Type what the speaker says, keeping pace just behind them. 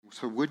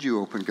So would you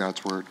open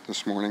God's Word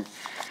this morning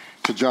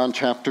to John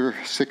chapter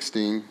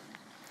 16.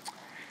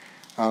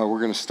 We're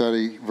going to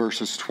study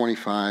verses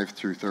 25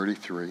 through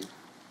 33.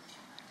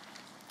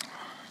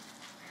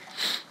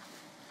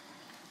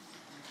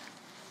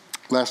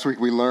 Last week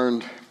we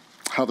learned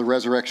how the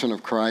resurrection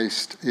of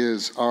Christ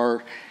is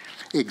our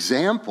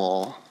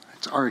example.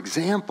 It's our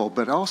example,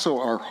 but also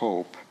our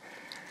hope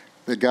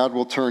that God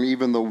will turn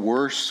even the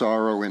worst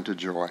sorrow into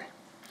joy.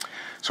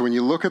 So when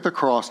you look at the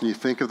cross and you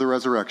think of the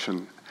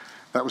resurrection,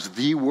 that was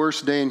the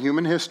worst day in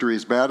human history,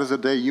 as bad as a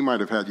day you might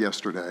have had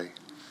yesterday.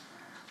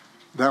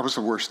 That was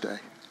the worst day.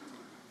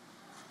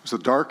 It was the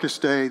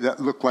darkest day. That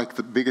looked like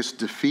the biggest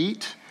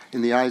defeat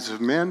in the eyes of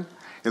men.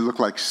 It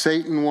looked like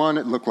Satan won.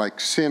 It looked like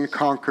sin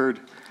conquered.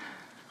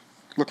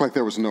 It looked like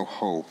there was no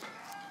hope.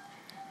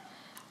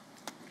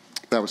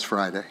 That was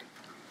Friday.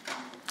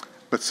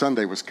 But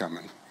Sunday was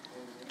coming.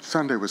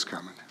 Sunday was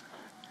coming.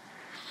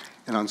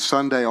 And on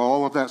Sunday,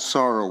 all of that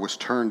sorrow was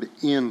turned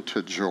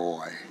into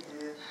joy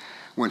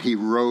when he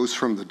rose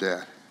from the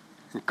dead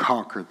and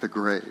conquered the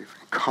grave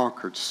and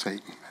conquered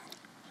Satan.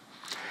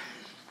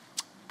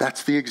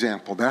 That's the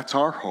example. That's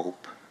our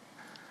hope.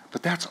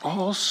 But that's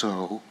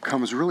also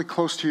comes really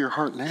close to your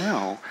heart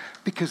now,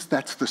 because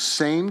that's the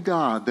same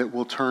God that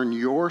will turn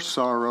your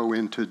sorrow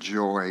into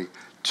joy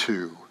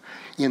too,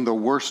 in the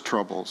worst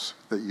troubles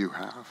that you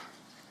have.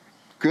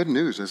 Good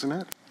news, isn't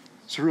it?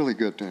 It's really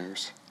good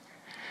news.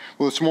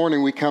 Well, this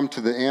morning we come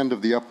to the end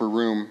of the upper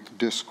room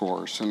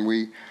discourse, and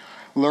we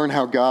learn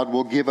how God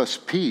will give us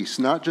peace,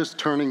 not just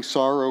turning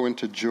sorrow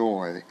into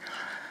joy,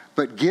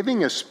 but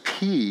giving us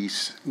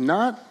peace,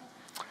 not,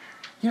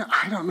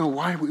 I don't know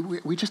why,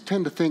 we just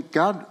tend to think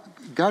God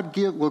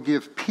will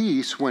give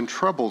peace when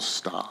troubles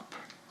stop.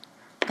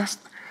 That's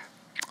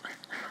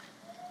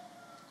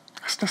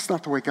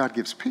not the way God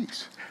gives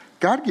peace.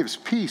 God gives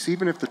peace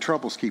even if the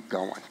troubles keep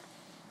going.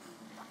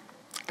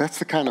 That's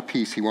the kind of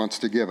peace he wants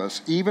to give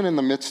us, even in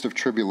the midst of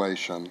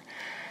tribulation,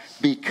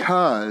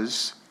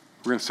 because,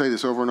 we're going to say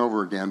this over and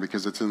over again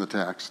because it's in the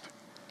text,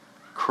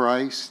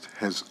 Christ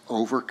has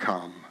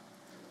overcome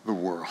the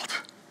world.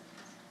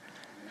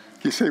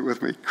 Can you say it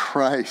with me?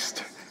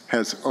 Christ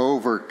has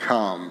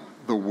overcome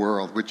the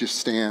world. Would you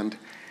stand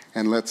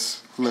and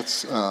let's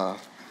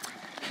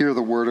hear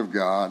the word of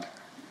God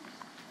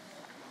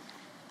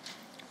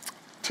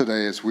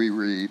today as we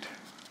read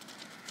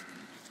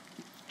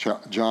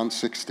John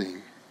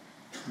 16,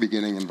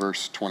 beginning in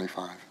verse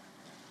 25.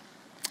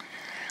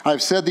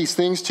 I've said these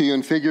things to you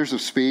in figures of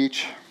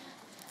speech.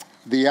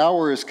 The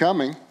hour is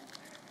coming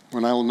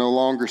when I will no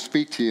longer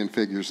speak to you in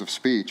figures of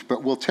speech,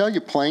 but will tell you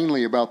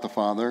plainly about the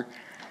Father.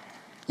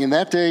 In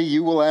that day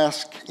you will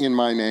ask in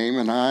my name,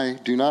 and I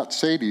do not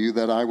say to you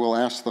that I will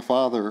ask the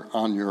Father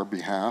on your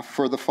behalf,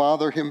 for the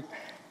Father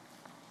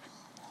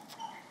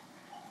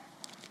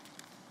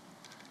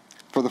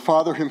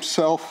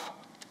himself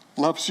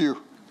loves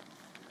you,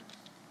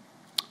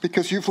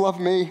 because you've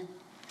loved me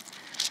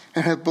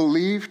and have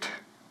believed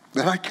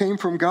that I came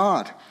from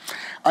God.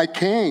 I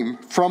came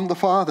from the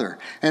Father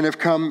and have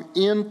come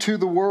into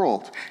the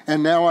world,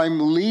 and now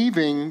I'm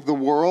leaving the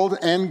world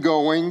and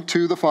going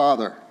to the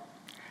Father.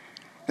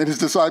 And his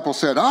disciples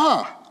said,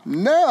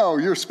 now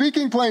you're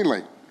speaking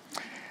plainly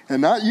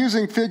and not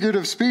using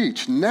figurative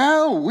speech.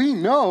 Now we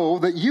know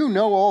that you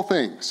know all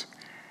things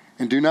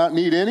and do not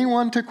need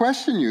anyone to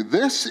question you.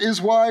 This is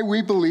why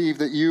we believe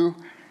that you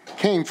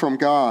came from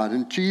God.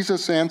 And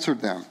Jesus answered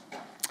them,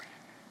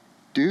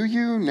 do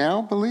you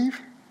now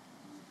believe?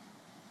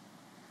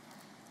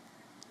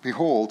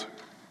 Behold,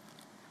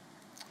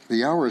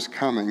 the hour is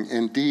coming.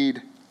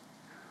 Indeed,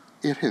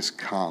 it has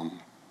come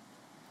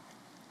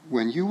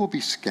when you will be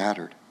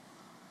scattered,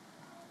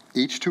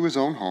 each to his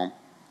own home,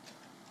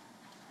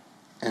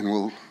 and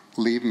will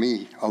leave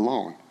me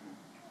alone.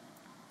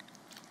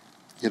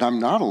 Yet I'm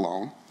not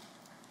alone,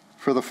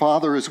 for the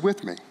Father is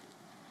with me.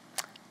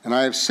 And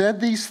I have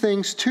said these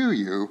things to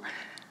you,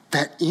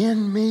 that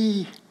in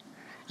me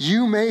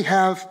you may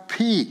have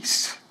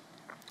peace.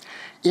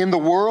 In the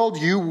world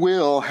you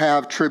will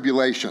have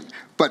tribulation,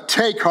 but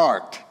take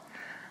heart.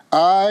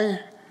 I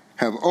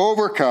have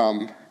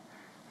overcome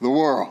the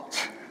world.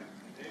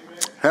 Amen.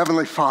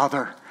 Heavenly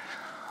Father,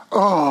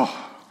 Lord,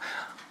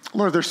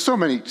 there's so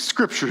many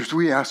scriptures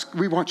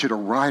we want you to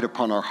write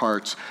upon our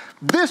hearts.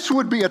 This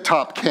would be a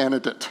top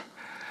candidate.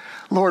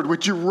 Lord,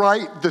 would you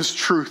write this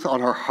truth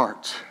on our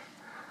hearts?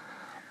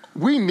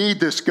 We need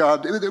this,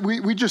 God.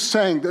 We just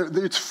sang,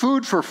 it's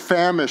food for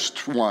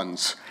famished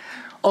ones.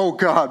 Oh,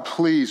 God,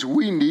 please,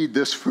 we need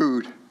this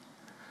food.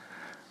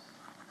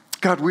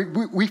 God,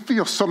 we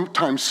feel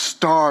sometimes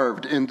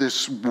starved in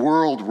this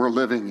world we're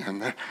living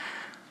in.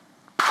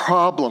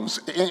 Problems,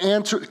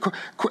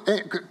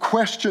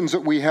 questions that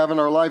we have in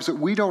our lives that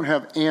we don't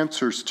have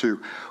answers to.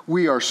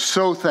 We are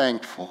so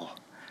thankful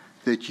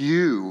that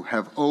you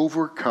have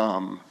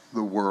overcome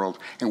the world,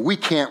 and we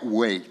can't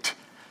wait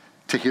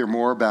to hear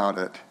more about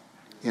it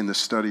in the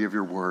study of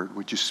your word.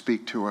 Would you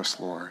speak to us,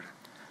 Lord,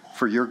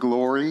 for your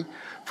glory,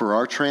 for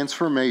our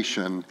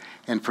transformation,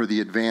 and for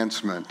the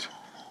advancement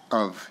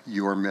of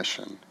your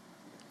mission.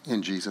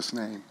 In Jesus'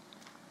 name,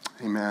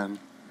 Amen.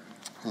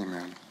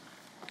 Amen.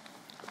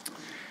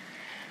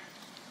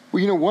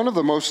 Well, one of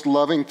the most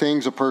loving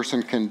things a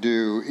person can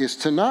do is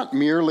to not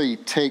merely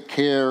take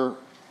care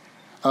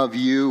of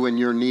you and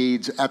your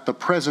needs at the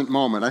present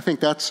moment. I think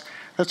that's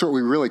what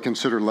we really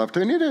consider love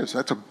to, and it is.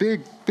 That's a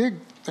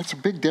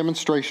big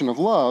demonstration of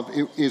love,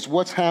 is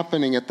what's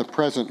happening at the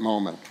present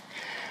moment.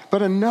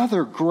 But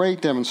another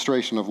great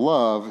demonstration of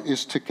love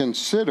is to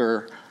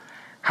consider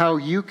how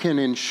you can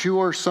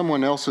ensure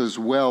someone else's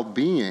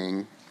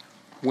well-being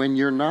when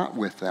you're not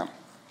with them.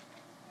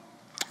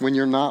 When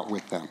you're not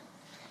with them.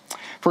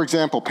 For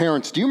example,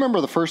 parents, do you remember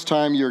the first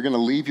time you were going to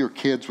leave your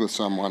kids with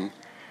someone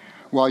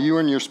while you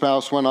and your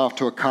spouse went off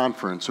to a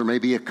conference or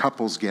maybe a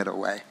couple's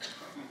getaway?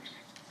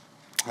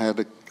 I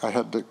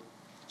had to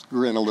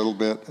grin a little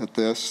bit at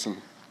this and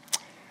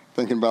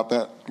thinking about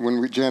that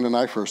when Jen and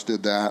I first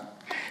did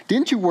that.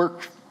 Didn't you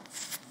work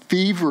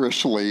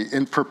feverishly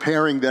in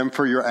preparing them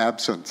for your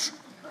absence?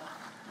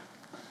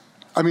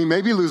 I mean,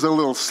 maybe lose a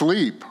little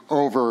sleep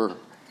over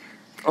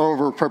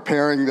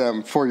preparing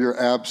them for your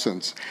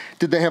absence.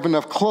 Did they have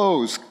enough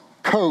clothes,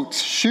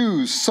 coats,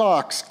 shoes,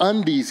 socks,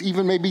 undies,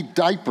 even maybe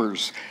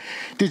diapers?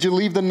 Did you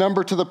leave the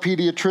number to the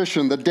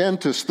pediatrician, the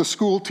dentist, the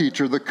school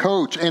teacher, the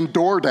coach, and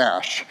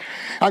DoorDash?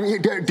 I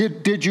mean,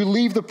 did you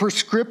leave the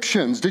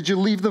prescriptions? Did you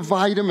leave the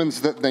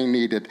vitamins that they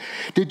needed?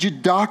 Did you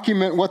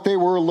document what they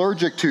were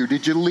allergic to?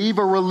 Did you leave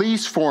a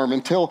release form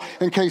in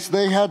case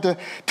they had to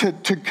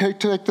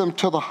take them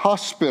to the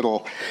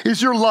hospital?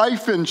 Is your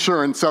life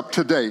insurance up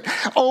to date?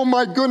 Oh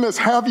my goodness,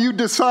 have you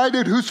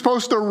decided who's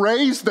supposed to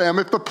raise them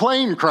if the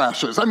plane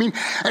crashes? I mean,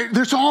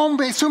 there's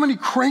so many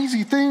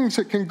crazy things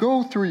that can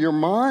go through your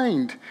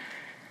mind.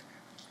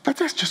 But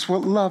that's just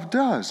what love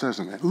does,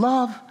 isn't it?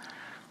 Love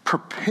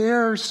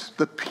prepares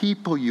the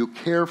people you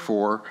care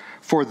for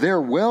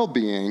their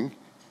well-being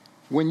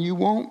when you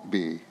won't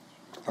be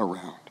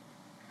around.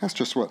 That's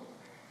just what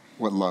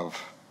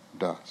love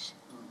does.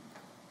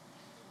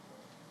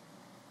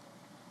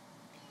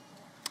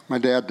 My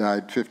dad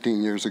died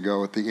 15 years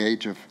ago at the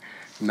age of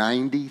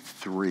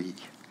 93.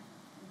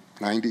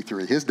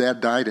 93. His dad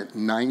died at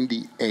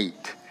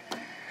 98.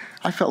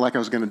 I felt like I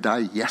was going to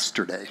die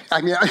yesterday.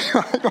 I mean,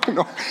 I don't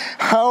know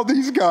how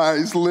these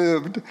guys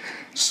lived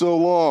so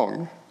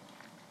long.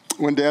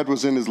 When Dad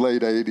was in his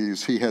late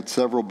 80s, he had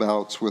several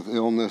bouts with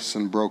illness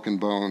and broken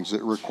bones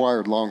that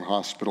required long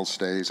hospital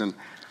stays. And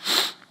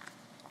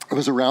it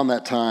was around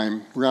that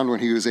time, around when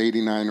he was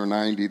 89 or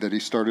 90, that he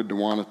started to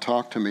want to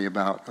talk to me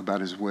about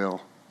his will.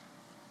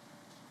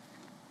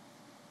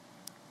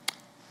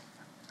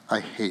 I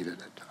hated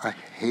it. I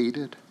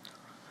hated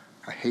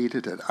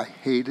it. I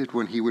hated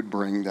when he would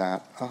bring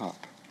that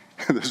up.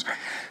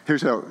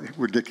 Here's how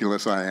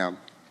ridiculous I am.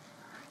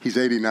 He's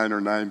 89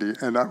 or 90,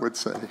 and I would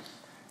say,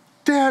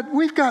 Dad,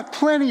 we've got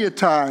plenty of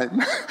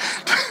time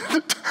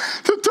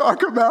to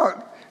talk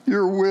about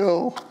your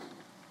will.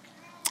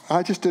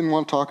 I just didn't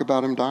want to talk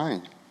about him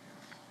dying.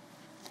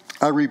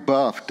 I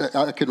rebuffed.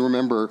 I can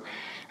remember,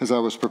 as I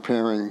was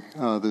preparing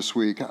this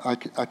week, I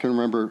can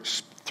remember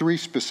 3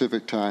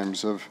 specific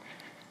times of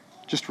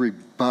just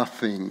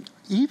rebuffing,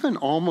 even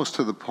almost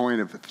to the point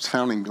of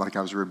sounding like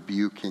I was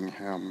rebuking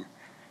him,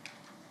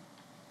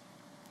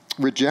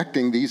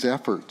 rejecting these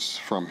efforts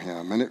from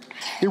him. And it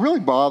really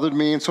bothered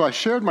me, and so I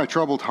shared my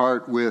troubled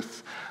heart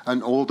with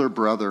an older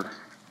brother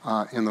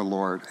in the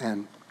Lord,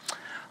 and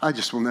I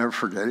just will never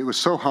forget. It was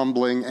so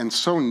humbling and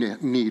so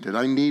needed.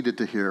 I needed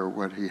to hear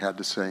what he had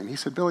to say. And he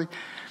said, Billy,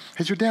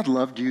 has your dad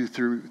loved you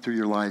through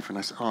your life? And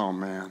I said, oh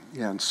man,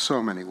 yeah, in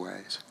so many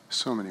ways,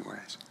 so many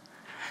ways.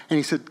 And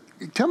he said,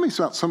 tell me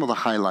about some of the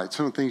highlights,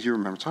 some of the things you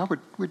remember. So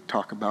we'd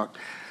talk about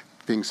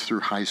things through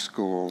high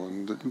school,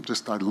 and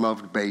just I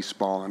loved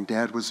baseball, and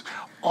Dad was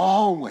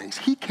always,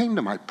 he came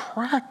to my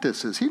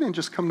practices. He didn't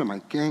just come to my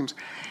games.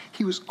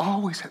 He was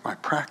always at my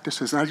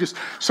practices. And I just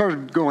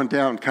started going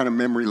down kind of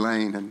memory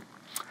lane, and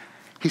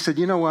he said,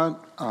 you know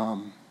what?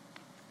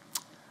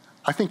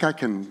 I think I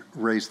can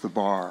raise the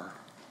bar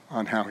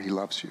on how he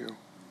loves you.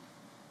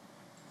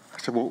 I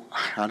said, well,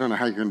 I don't know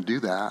how you're going to do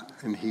that.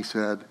 And he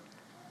said,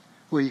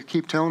 well, you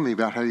keep telling me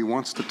about how he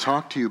wants to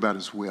talk to you about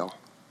his will.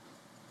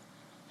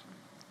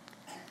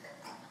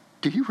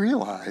 Do you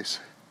realize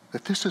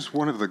that this is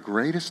one of the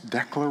greatest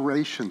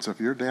declarations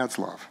of your dad's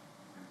love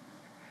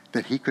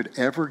that he could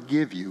ever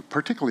give you,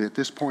 particularly at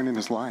this point in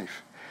his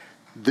life?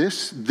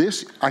 This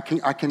I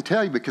can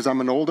tell you, because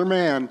I'm an older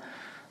man,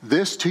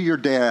 this to your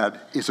dad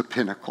is a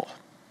pinnacle.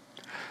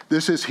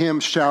 This is him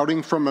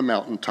shouting from a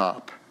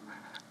mountaintop,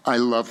 I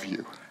love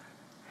you.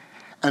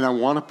 And I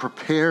want to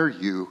prepare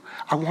you.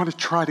 I want to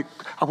try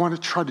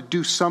to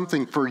do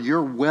something for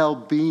your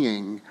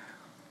well-being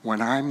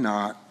when I'm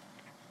not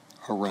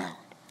around.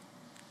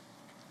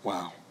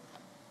 Wow.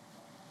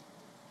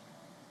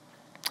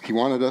 He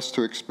wanted us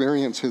to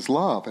experience his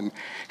love and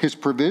his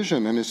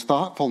provision and his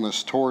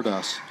thoughtfulness toward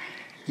us,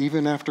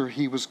 even after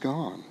he was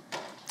gone.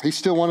 He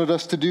still wanted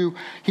us to do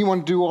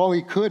all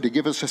he could to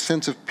give us a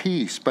sense of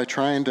peace by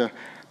trying to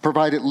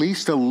provide at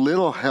least a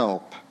little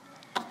help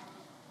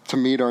to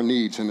meet our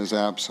needs in his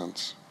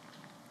absence.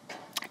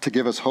 to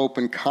give us hope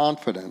and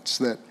confidence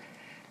that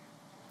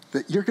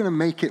you're going to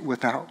make it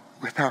without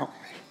me.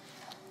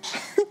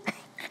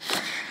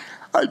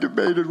 I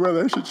debated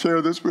whether I should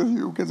share this with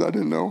you because I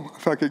didn't know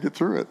if I could get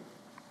through it.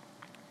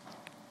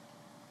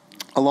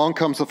 Along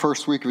comes the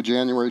first week of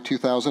January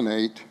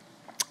 2008.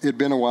 It had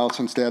been a while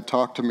since Dad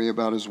talked to me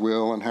about his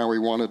will and how he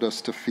wanted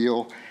us to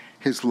feel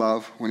his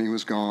love when he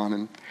was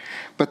gone.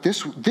 But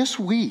this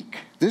week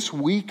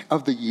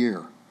of the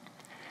year,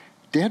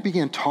 Dad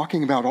began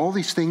talking about all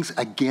these things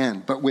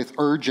again, but with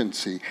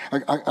urgency,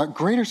 a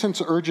greater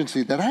sense of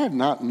urgency that I had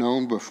not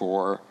known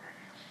before.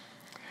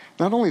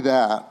 Not only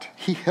that,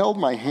 he held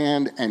my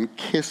hand and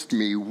kissed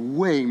me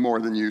way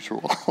more than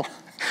usual.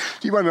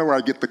 You want to know where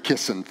I get the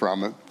kissing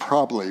from? It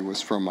probably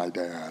was from my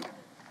dad.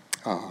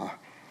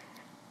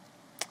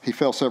 He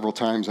fell several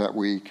times that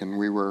week, and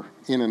we were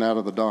in and out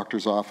of the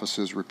doctor's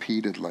offices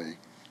repeatedly.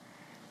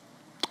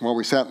 While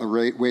we sat in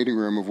the waiting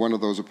room of one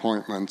of those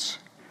appointments,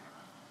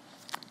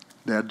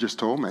 Dad just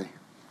told me,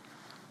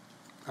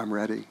 I'm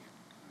ready.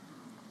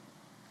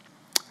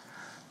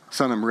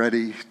 Son, I'm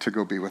ready to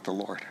go be with the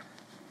Lord.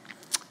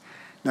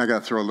 Now I got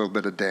to throw a little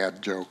bit of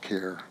dad joke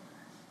here.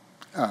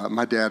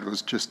 My dad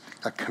was just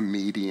a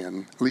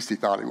comedian. At least he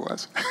thought he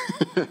was.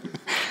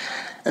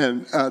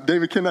 And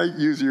David, can I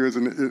use you as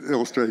an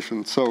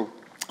illustration? So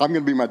I'm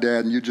going to be my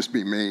dad and you just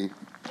be me.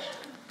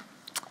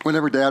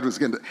 Whenever Dad was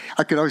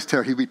I could always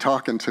tell he'd be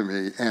talking to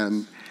me,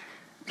 and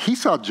he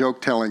saw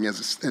joke telling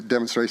as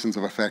demonstrations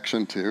of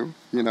affection too,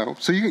 you know.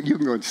 So you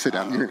can go and sit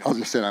down. I'll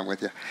just sit down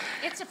with you.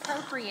 It's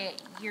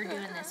appropriate you're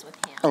doing this with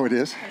him. Oh, it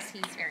is? Because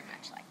he's very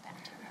much like that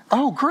too.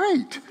 Oh,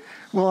 great.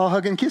 Well, I'll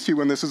hug and kiss you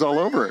when this is all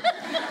over.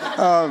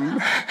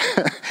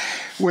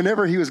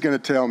 Whenever he was going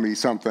to tell me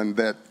something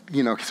that,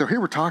 you know, so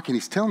here we're talking,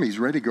 he's telling me he's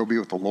ready to go be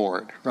with the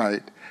Lord,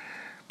 right?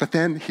 But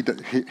then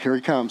here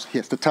he comes. He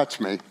has to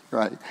touch me,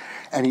 right?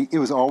 And it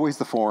was always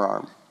the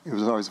forearm. It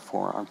was always the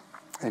forearm.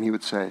 And he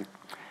would say,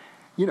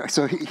 you know,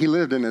 so he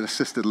lived in an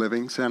assisted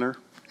living center,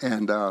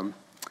 and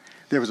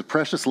there was a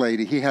precious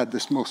lady. He had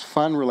this most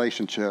fun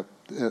relationship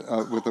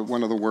with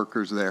one of the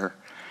workers there.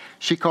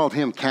 She called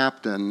him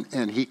Captain,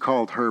 and he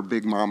called her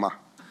Big Mama.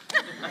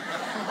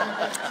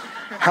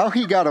 How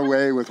he got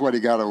away with what he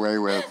got away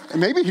with.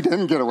 And maybe he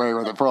didn't get away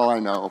with it for all I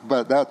know,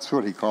 but that's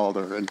what he called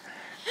her.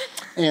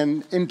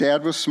 And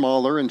Dad was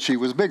smaller and she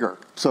was bigger,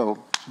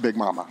 so Big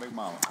Mama. Big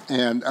Mama.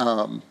 And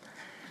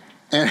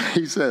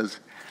he says,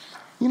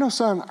 you know,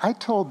 son, I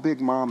told Big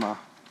Mama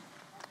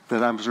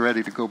that I was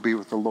ready to go be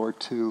with the Lord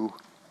too.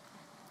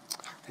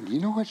 And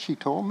you know what she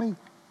told me?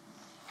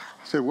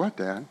 I said, what,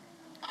 Dad?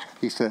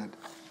 He said,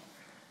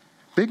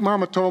 Big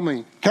Mama told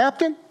me,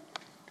 Captain,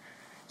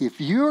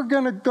 if you're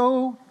going to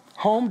go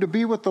home to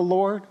be with the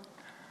Lord,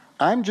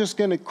 I'm just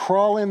going to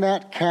crawl in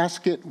that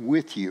casket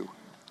with you.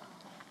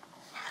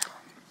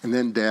 And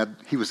then Dad,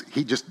 he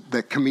just,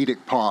 that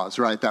comedic pause,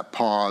 right? That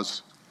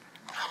pause.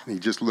 And he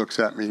just looks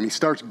at me and he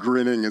starts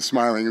grinning and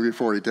smiling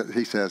before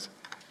he says,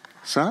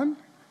 son,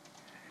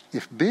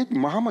 if Big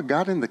Mama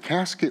got in the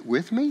casket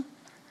with me,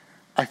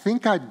 I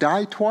think I'd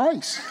die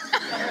twice.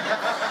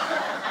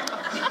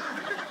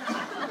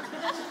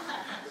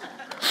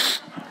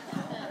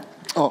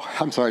 Oh,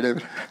 I'm sorry,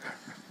 David.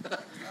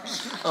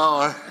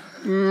 But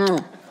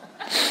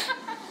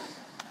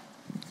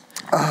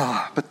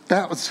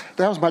that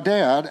was my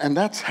dad, and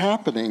that's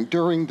happening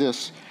during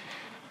this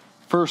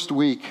first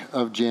week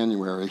of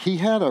January. He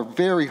had a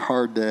very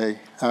hard day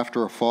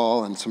after a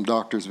fall and some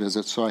doctor's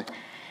visits, so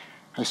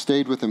I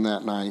stayed with him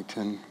that night,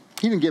 and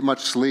he didn't get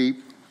much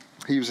sleep.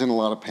 He was in a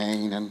lot of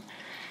pain, and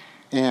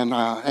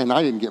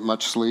I didn't get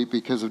much sleep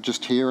because of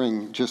just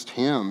hearing just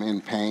him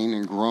in pain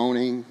and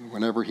groaning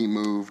whenever he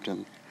moved.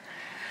 And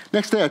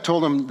next day I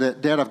told him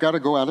that, Dad, I've got to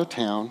go out of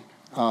town.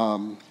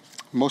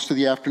 Most of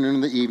the afternoon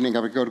and the evening, I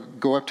would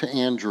go up to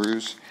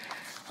Andrews.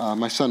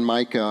 My son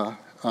Micah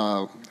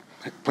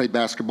played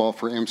basketball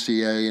for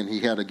MCA, and he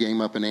had a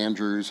game up in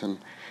Andrews, and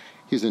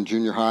he's in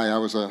junior high. I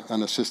was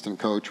an assistant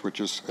coach,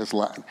 which is that's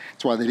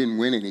why they didn't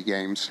win any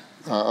games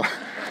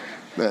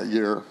that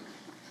year.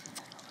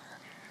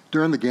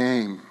 During the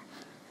game,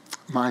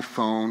 my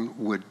phone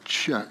would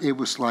it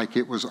was like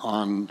it was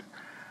on,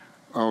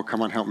 oh,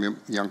 come on, help me,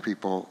 young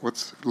people.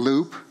 What's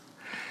loop?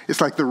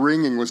 It's like the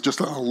ringing was just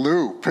on a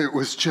loop. It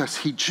was just,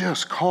 he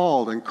just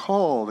called and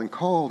called and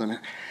called. And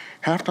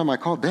half time I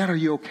called, Dad, are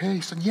you okay?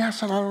 He said,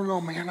 yes, and I don't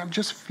know, man. I'm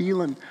just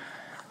feeling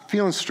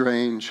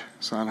strange,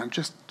 son. I'm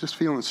just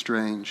feeling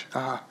strange.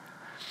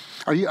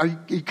 Are you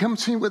come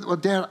see me with, well,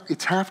 Dad,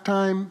 it's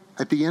halftime.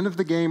 At the end of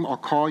the game, I'll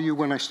call you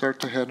when I start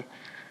to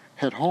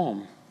head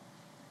home.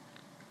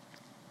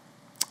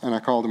 And I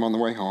called him on the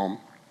way home.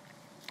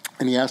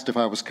 And he asked if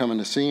I was coming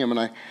to see him. And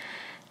I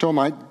told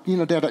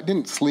him, Dad, I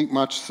didn't sleep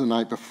much the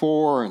night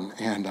before.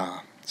 And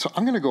so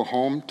I'm going to go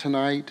home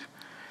tonight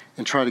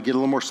and try to get a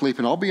little more sleep.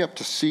 And I'll be up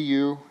to see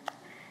you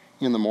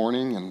in the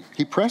morning. And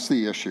he pressed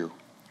the issue.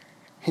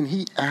 And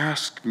he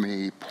asked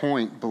me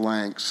point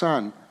blank,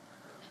 son,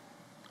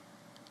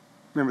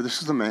 remember, this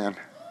is the man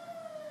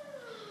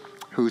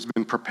who's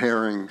been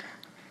preparing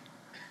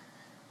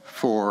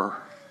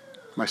for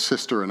my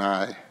sister and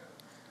I,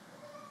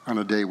 on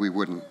a day we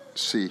wouldn't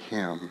see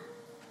him.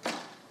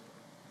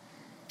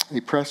 He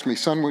pressed me,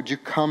 "Son, would you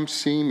come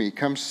see me?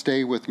 Come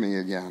stay with me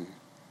again?"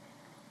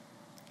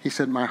 He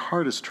said, "My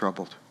heart is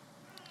troubled,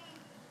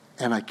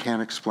 and I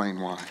can't explain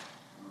why."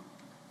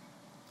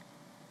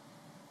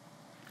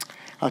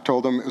 I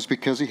told him it was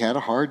because he had a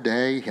hard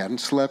day, he hadn't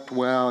slept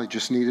well, he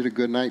just needed a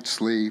good night's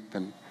sleep.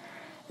 And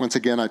once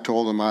again, I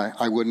told him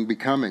I wouldn't be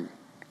coming,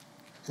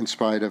 in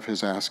spite of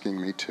his asking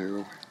me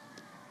to.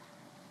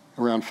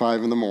 Around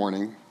 5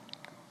 a.m,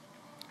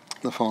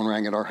 the phone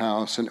rang at our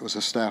house, and it was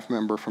a staff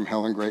member from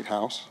Helen Great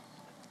House,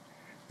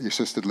 the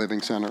assisted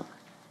living center,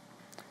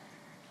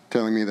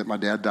 telling me that my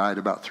dad died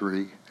about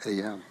 3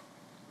 a.m.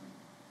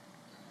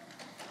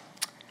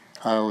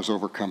 I was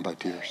overcome by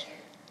tears.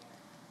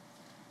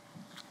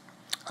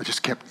 I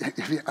just kept,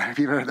 have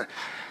you heard that?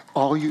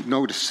 All you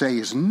know to say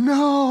is,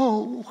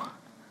 no,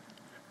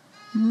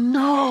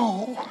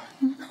 no,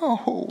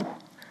 no.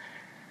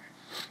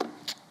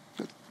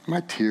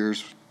 My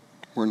tears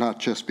were not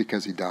just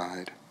because he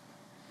died.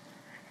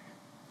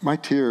 My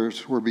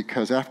tears were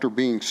because after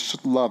being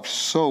loved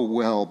so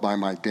well by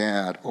my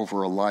dad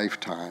over a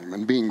lifetime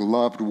and being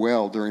loved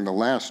well during the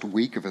last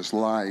week of his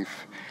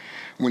life,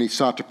 when he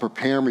sought to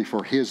prepare me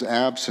for his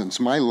absence,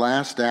 my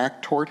last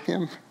act toward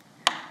him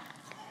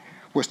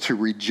was to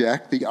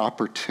reject the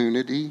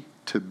opportunity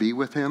to be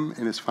with him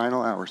in his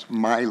final hours.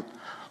 My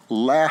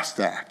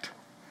last act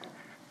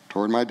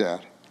toward my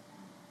dad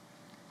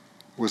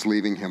was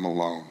leaving him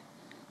alone.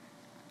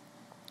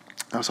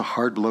 That was a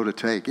hard blow to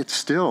take. It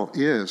still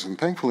is, and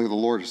thankfully the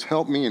Lord has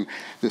helped me, and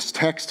this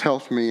text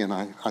helped me, and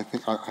I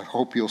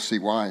hope you'll see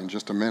why in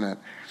just a minute.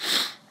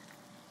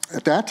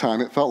 At that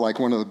time, it felt like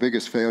one of the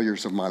biggest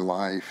failures of my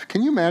life.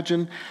 Can you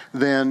imagine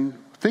then,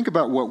 think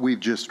about what we've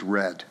just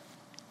read.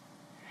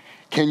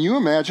 Can you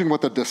imagine what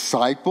the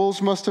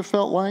disciples must have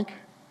felt like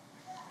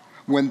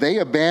when they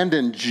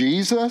abandoned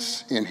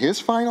Jesus in his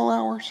final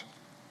hours?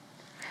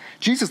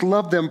 Jesus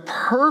loved them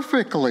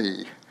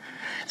perfectly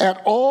at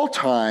all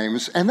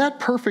times, and that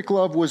perfect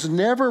love was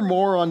never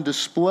more on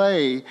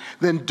display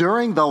than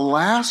during the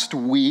last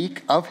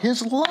week of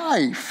his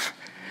life,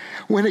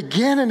 when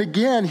again and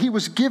again he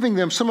was giving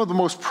them some of the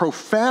most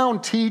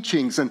profound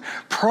teachings and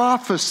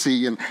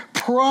prophecy and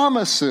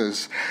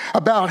promises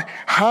about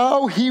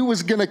how he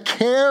was going to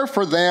care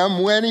for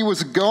them when he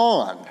was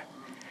gone.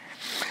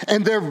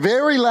 And their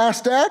very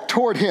last act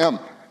toward him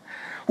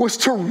was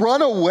to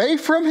run away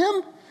from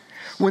him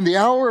when the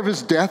hour of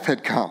his death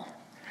had come.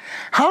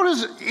 How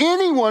does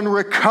anyone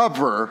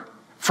recover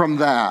from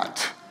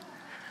that?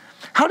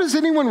 How does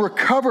anyone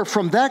recover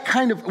from that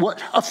kind of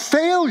a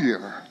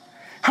failure?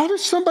 How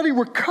does somebody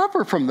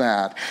recover from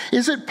that?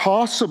 Is it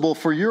possible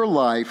for your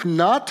life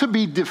not to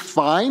be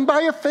defined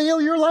by a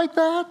failure like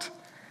that?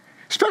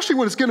 Especially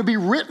when it's going to be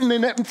written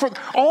in it for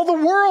all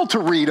the world to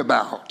read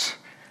about.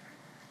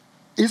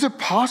 Is it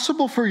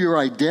possible for your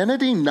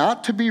identity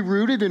not to be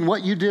rooted in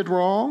what you did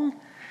wrong?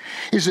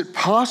 Is it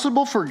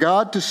possible for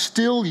God to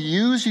still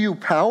use you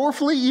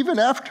powerfully even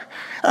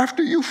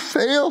after you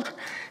failed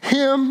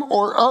him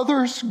or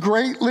others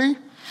greatly?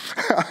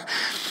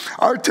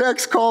 Our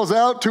text calls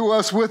out to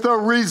us with a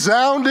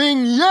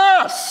resounding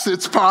yes,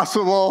 it's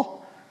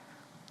possible.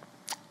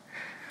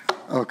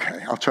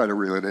 Okay, I'll try to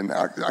reel it in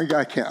now.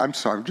 I can't, I'm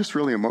sorry, I'm just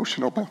really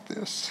emotional about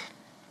this.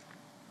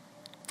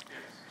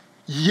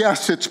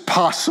 Yes, it's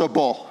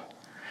possible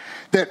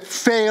that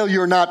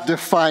failure not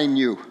define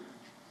you,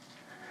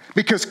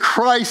 because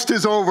Christ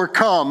has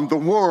overcome the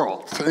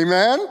world.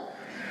 Amen?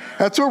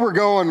 That's where we're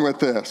going with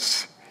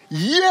this.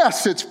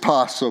 Yes, it's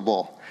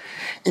possible.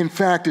 In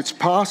fact, it's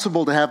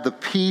possible to have the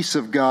peace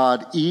of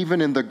God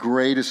even in the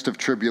greatest of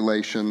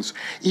tribulations,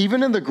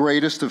 even in the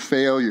greatest of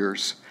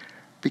failures,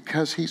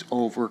 because he's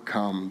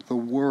overcome the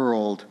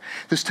world.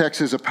 This text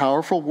is a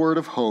powerful word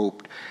of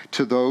hope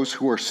to those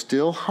who are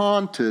still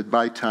haunted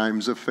by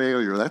times of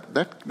failure.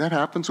 That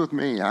happens with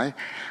me. I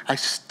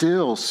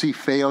still see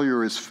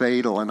failure as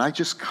fatal, and I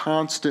just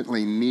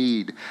constantly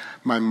need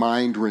my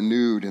mind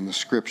renewed in the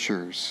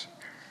scriptures.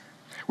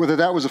 Whether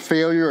that was a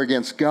failure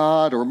against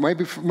God, or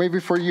maybe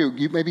for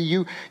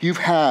you, you've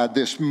had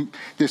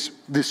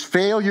this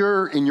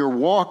failure in your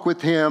walk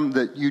with him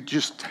that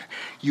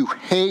you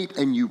hate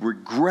and you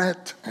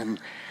regret, and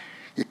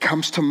it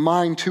comes to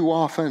mind too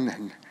often.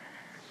 And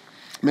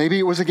maybe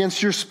it was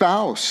against your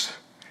spouse.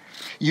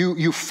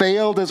 You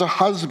failed as a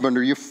husband,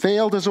 or you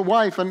failed as a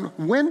wife, and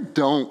when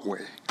don't we?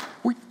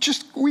 We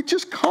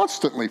just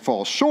constantly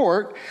fall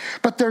short,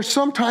 but there's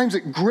sometimes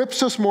it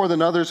grips us more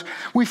than others.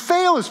 We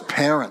fail as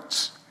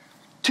parents.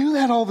 Do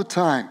that all the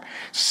time.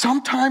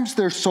 Sometimes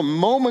there's some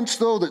moments,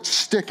 though, that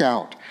stick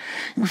out.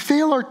 You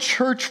fail our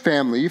church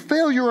family. You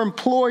fail your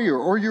employer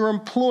or your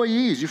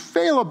employees. You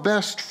fail a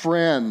best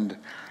friend.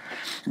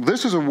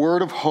 This is a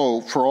word of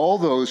hope for all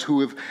those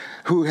who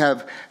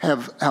have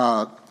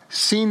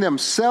seen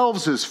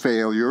themselves as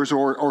failures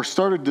or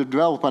started to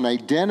develop an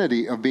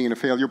identity of being a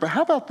failure. But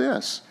how about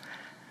this?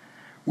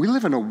 We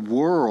live in a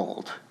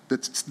world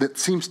that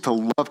seems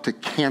to love to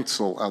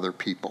cancel other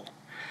people.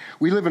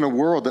 We live in a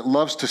world that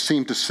loves to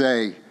seem to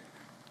say,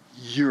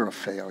 you're a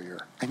failure.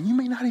 And you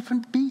may not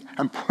even be.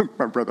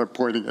 My brother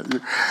pointing at you.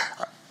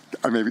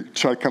 I maybe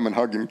try to come and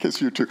hug you and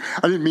kiss you too.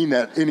 I didn't mean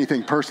that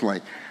anything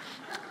personally.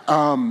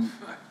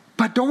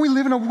 But don't we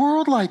live in a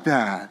world like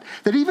that?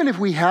 That even if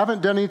we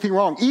haven't done anything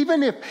wrong,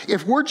 even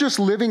if we're just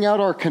living out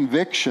our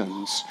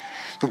convictions,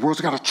 the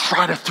world's got to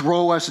try to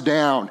throw us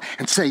down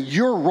and say,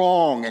 you're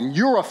wrong and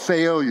you're a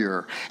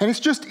failure. And it's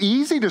just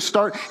easy to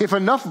start, if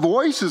enough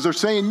voices are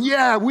saying,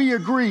 yeah, we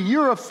agree,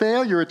 you're a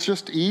failure, it's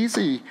just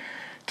easy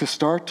to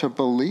start to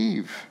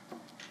believe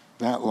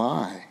that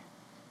lie.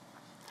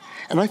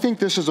 And I think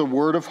this is a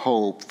word of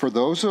hope for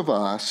those of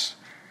us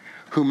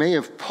who may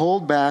have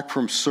pulled back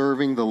from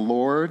serving the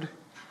Lord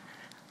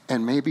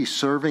and maybe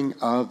serving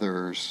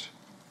others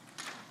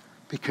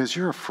because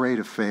you're afraid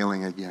of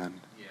failing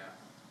again.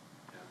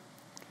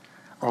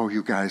 Oh,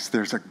 you guys,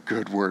 there's a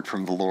good word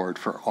from the Lord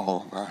for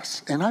all of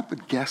us. And I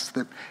would guess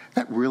that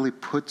really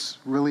puts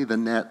the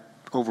net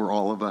over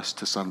all of us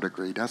to some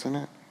degree, doesn't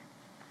it?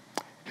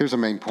 Here's the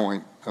main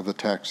point of the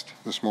text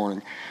this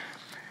morning.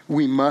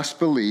 We must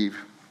believe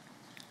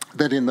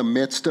that in the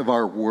midst of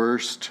our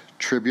worst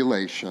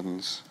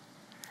tribulations,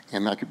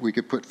 and we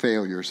could put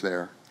failures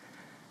there,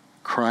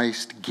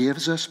 Christ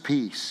gives us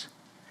peace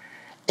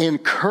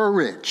and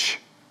courage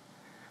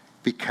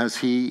because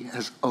he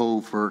has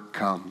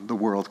overcome the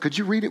world. Could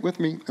you read it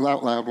with me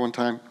out loud one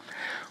time?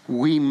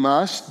 We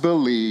must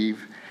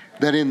believe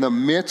that in the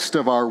midst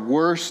of our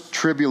worst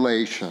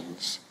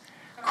tribulations,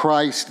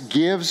 Christ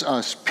gives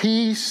us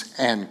peace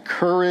and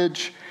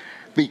courage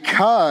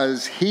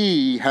because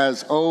he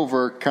has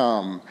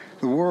overcome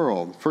the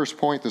world. First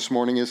point this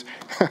morning is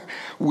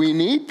we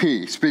need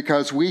peace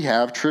because we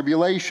have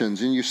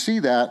tribulations. And you see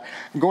that.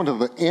 I'm going to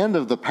the end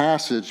of the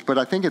passage, but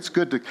I think it's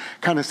good to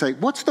kind of say,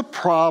 what's the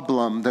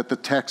problem that the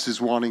text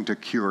is wanting to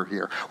cure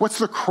here? What's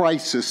the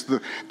crisis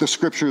the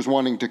scripture is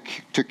wanting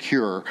to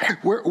cure?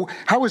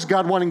 How is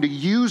God wanting to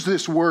use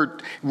this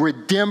word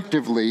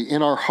redemptively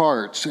in our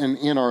hearts and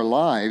in our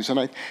lives?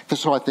 And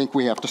so I think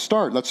we have to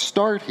start. Let's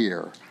start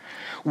here.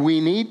 We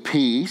need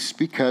peace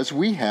because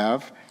we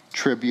have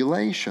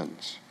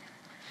tribulations.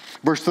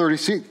 Verse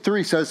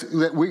 33 says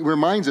that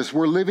reminds us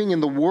we're living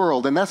in the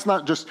world, and that's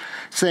not just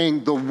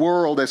saying the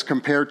world as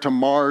compared to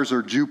Mars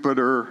or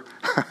Jupiter.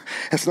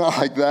 It's not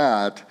like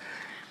that.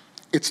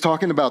 It's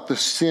talking about the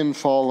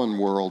sin-fallen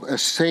world, a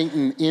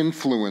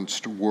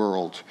Satan-influenced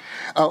world,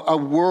 a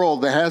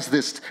world that has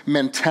this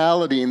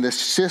mentality and this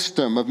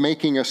system of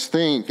making us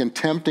think and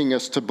tempting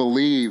us to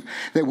believe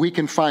that we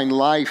can find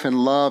life and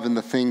love in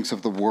the things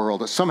of the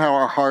world, that somehow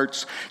our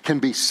hearts can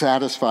be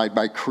satisfied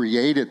by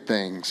created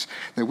things,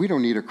 that we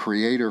don't need a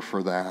creator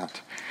for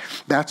that.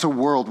 That's a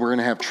world we're going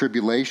to have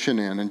tribulation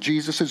in. And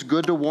Jesus is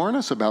good to warn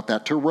us about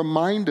that, to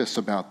remind us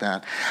about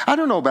that. I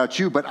don't know about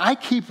you, but I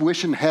keep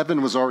wishing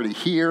heaven was already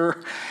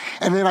here.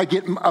 And then I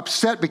get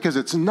upset because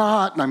it's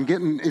not.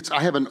 And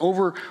I have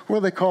what do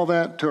they call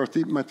that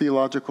to my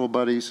theological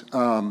buddies?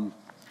 An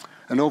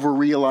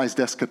over-realized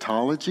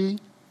eschatology,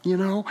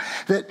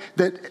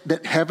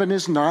 that heaven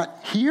is not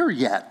here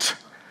yet.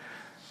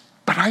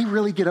 But I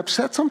really get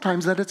upset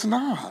sometimes that it's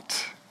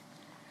not.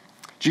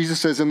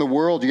 Jesus says, in the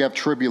world you have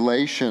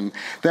tribulation.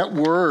 That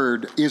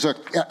word is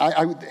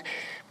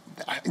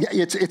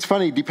it's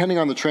funny, depending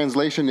on the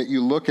translation that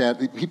you look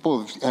at,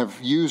 people have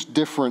used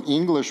different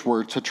English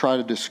words to try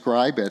to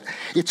describe it.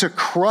 It's a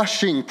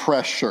crushing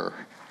pressure.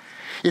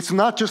 It's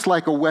not just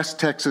like a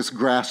West Texas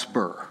grass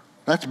burr.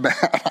 That's bad.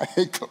 I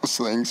hate those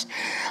things.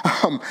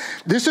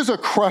 This is a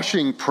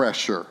crushing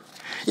pressure.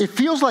 It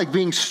feels like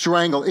being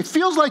strangled. It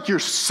feels like you're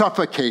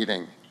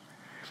suffocating.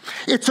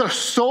 It's a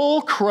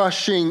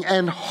soul-crushing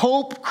and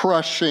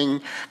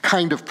hope-crushing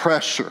kind of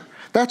pressure.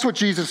 That's what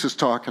Jesus is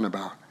talking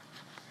about.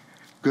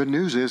 Good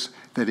news is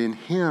that in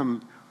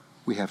him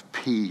we have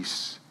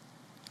peace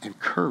and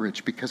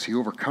courage because he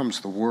overcomes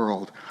the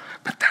world.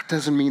 But that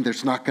doesn't mean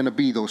there's not going to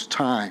be those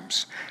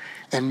times,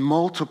 and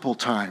multiple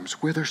times,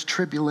 where there's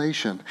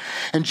tribulation.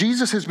 And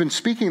Jesus has been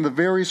speaking the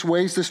various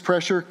ways this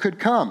pressure could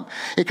come.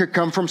 It could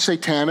come from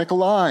satanic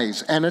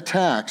lies and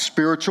attacks,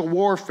 spiritual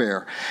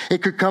warfare.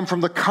 It could come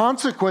from the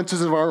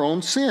consequences of our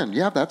own sin.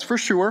 Yeah, that's for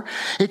sure.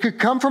 It could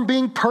come from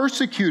being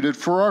persecuted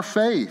for our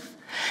faith.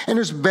 And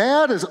as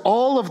bad as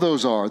all of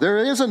those are, there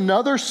is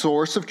another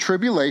source of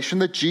tribulation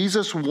that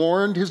Jesus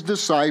warned his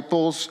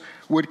disciples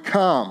would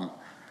come.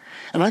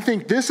 And I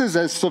think this is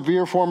as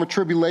severe a form of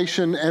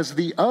tribulation as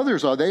the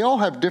others are. They all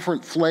have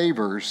different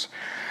flavors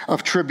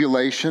of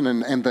tribulation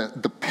and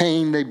the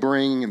pain they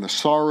bring and the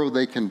sorrow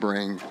they can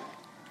bring.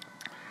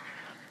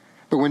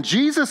 But when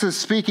Jesus is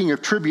speaking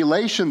of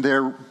tribulation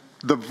there,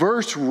 the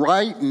verse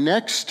right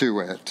next to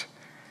it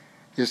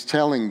is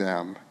telling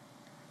them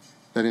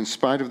that in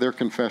spite of their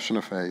confession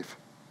of faith,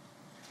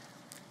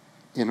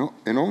 in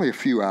only a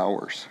few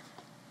hours,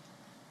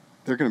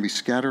 they're going to be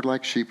scattered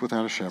like sheep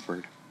without a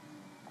shepherd,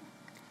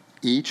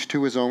 each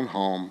to his own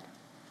home,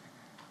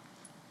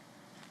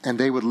 and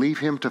they would leave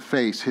him to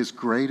face his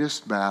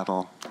greatest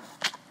battle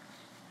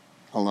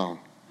alone.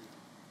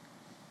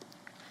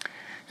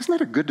 Isn't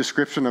that a good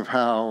description of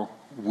how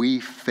we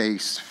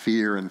face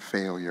fear and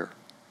failure.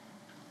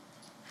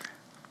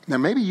 Now,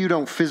 maybe you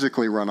don't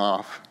physically run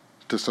off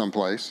to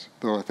someplace,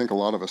 though I think a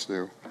lot of us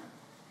do.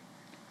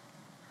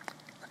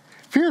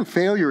 Fear and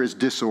failure is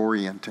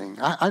disorienting.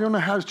 I don't know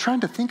how, I was trying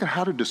to think of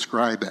how to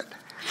describe it.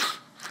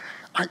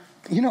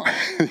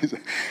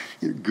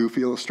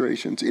 Goofy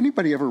illustrations.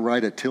 Anybody ever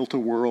ride a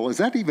tilt-a-whirl? Is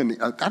that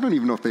even, I don't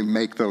even know if they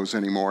make those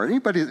anymore.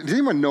 Does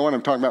anyone know what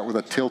I'm talking about with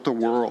a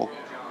tilt-a-whirl?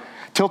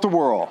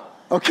 Tilt-a-whirl.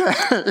 Okay.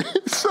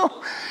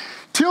 So,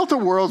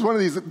 tilt-a-whirl is one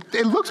of these,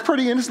 it looks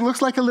pretty innocent, it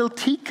looks like a little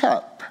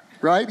teacup,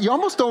 right? You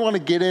almost don't want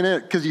to get in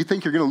it because you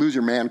think you're going to lose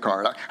your man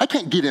card. I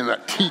can't get in a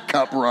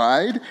teacup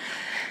ride.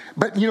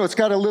 But, it's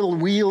got a little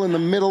wheel in the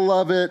middle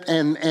of it,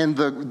 and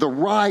the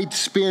ride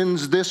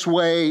spins this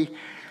way.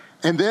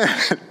 And then,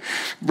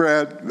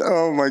 Brad,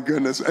 oh my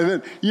goodness. And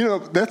then,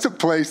 that's a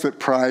place that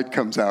pride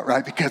comes out,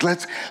 right? Because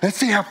let's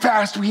see how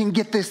fast we can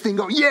get this thing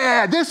going.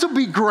 Yeah, this will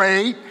be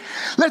great.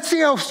 Let's see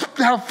how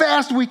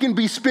fast we can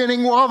be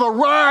spinning while the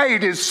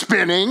ride is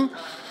spinning.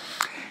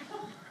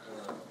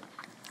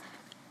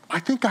 I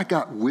think I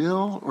got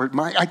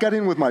I got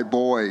in with my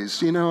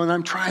boys, and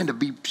I'm trying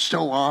to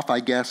show off, I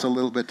guess, a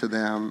little bit to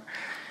them.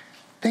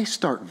 They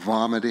start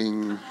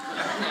vomiting.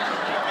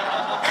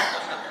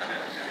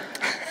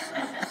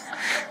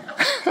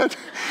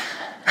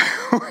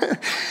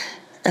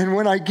 And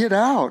when I get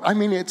out,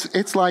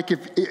 it's like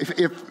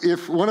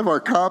if one of our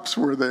cops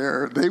were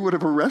there, they would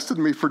have arrested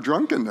me for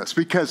drunkenness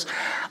because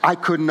I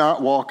could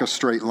not walk a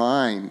straight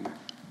line.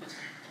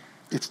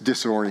 It's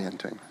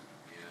disorienting.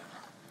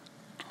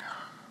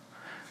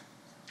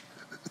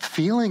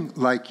 Feeling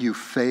like you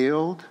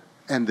failed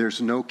and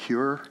there's no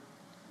cure.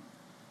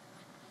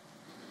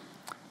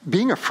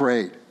 Being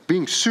afraid,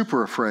 being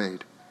super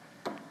afraid,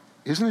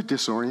 isn't it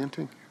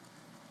disorienting?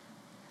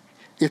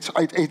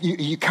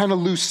 You kind of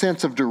lose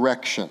sense of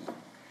direction.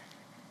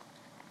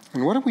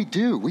 And what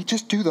do? We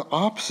just do the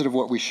opposite of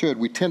what we should.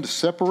 We tend to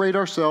separate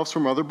ourselves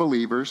from other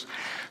believers.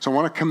 So I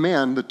want to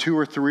commend the 2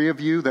 or 3 of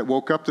you that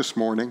woke up this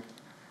morning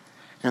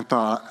and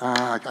thought,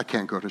 I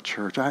can't go to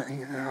church. I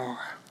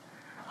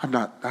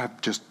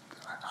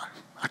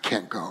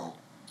can't go.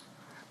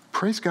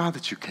 Praise God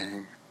that you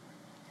came.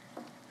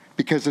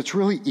 Because it's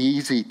really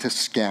easy to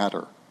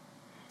scatter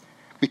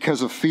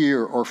because of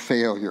fear or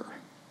failure.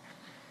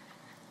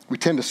 We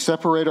tend to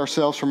separate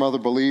ourselves from other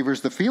believers.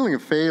 The feeling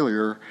of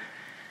failure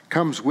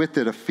comes with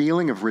it a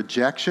feeling of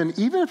rejection,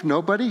 even if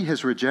nobody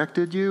has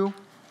rejected you.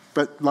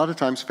 But a lot of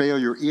times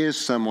failure is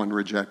someone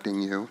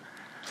rejecting you.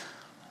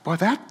 Boy,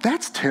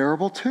 that's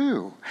terrible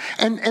too.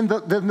 And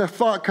then the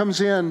thought comes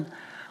in,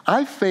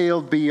 I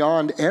failed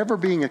beyond ever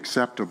being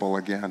acceptable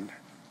again.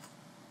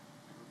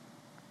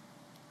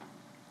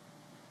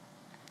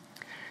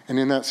 And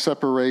in that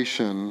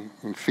separation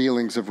and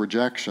feelings of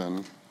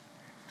rejection,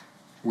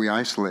 we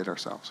isolate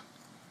ourselves.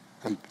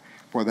 And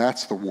boy,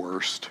 that's the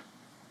worst.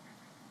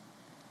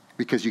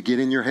 Because you get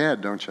in your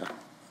head, don't you?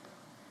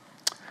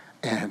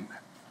 And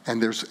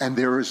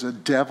there is a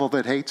devil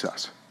that hates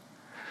us.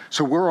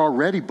 So we're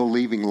already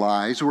believing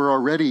lies. We're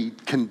already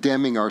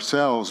condemning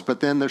ourselves.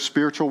 But then there's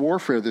spiritual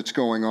warfare that's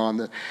going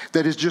on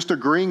that is just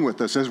agreeing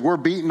with us. As we're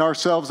beating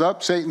ourselves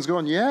up, Satan's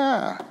going,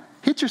 yeah,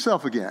 hit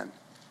yourself again.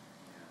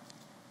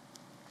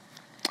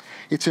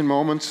 It's in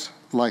moments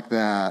like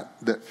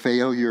that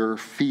failure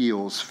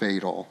feels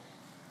fatal.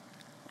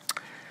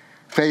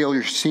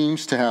 Failure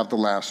seems to have the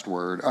last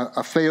word.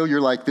 A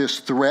failure like this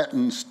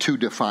threatens to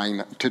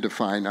define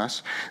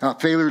us. A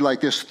failure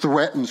like this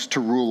threatens to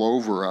rule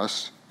over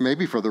us,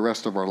 maybe for the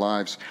rest of our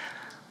lives.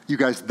 You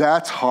guys,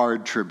 that's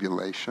hard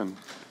tribulation.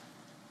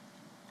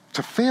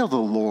 To fail the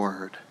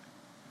Lord,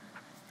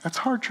 that's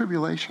hard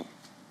tribulation.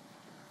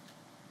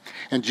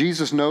 And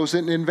Jesus knows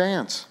it in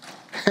advance.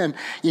 And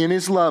in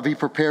his love, he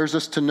prepares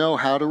us to know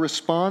how to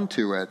respond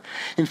to it.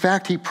 In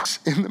fact,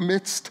 in the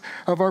midst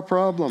of our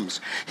problems,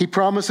 he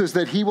promises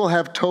that he will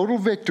have total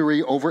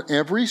victory over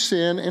every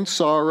sin and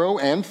sorrow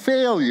and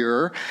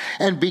failure.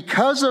 And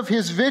because of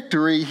his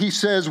victory, he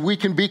says we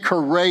can be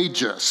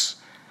courageous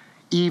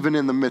even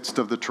in the midst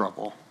of the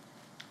trouble.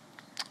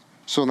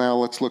 So now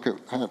let's look at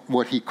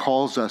what he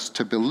calls us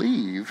to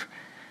believe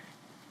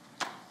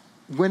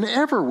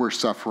whenever we're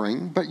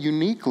suffering, but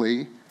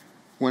uniquely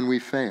when we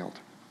failed.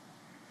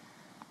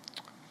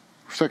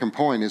 Second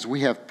point is we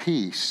have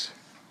peace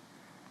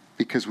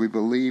because we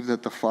believe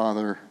that the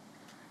Father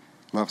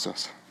loves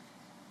us.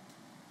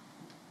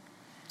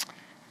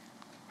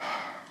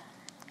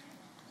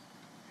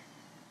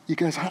 You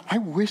guys, I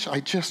wish I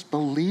just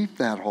believed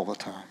that all the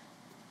time.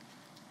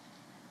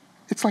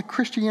 It's like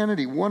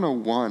Christianity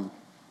 101.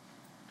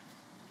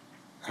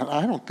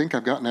 I don't think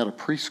I've gotten out of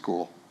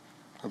preschool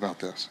about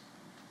this.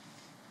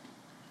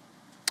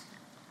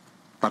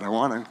 But I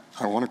want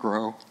to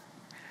grow.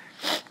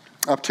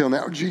 Up till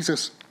now,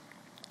 Jesus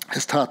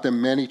has taught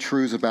them many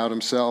truths about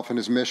himself and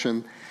his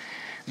mission.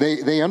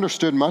 They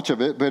understood much of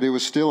it, but it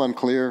was still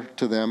unclear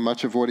to them.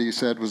 Much of what he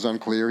said was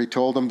unclear. He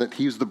told them that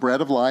he's the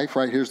bread of life,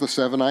 right? Here's the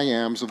 7 I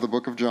ams of the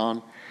book of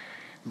John.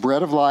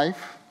 Bread of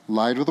life,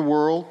 light of the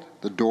world,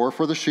 the door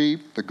for the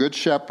sheep, the good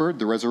shepherd,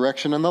 the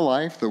resurrection and the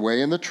life, the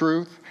way and the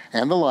truth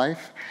and the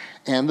life,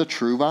 and the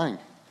true vine.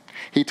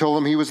 He told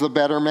them he was the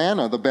better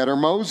manna, the better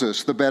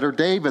Moses, the better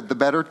David, the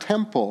better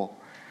temple.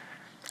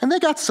 And they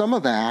got some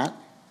of that,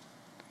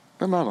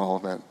 but not all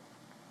of it.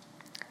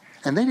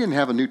 And they didn't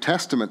have a New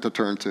Testament to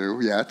turn to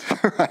yet,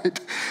 right,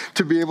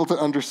 to be able to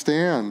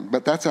understand.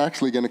 But that's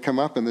actually going to come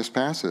up in this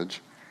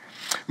passage.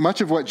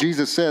 Much of what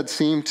Jesus said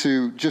seemed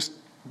to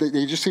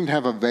they just seemed to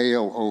have a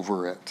veil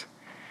over it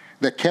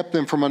that kept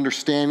them from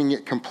understanding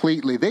it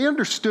completely. They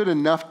understood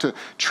enough to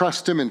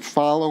trust him and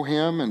follow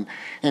him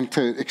and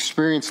to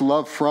experience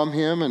love from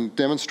him and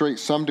demonstrate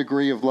some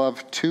degree of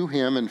love to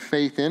him and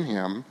faith in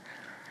him.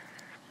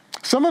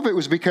 Some of it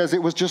was because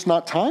it was just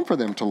not time for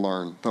them to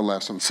learn the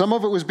lesson. Some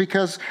of it was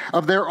because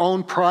of their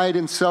own pride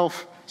and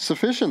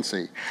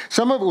self-sufficiency.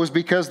 Some of it was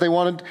because they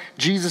wanted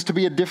Jesus to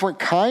be a different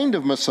kind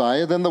of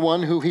Messiah than the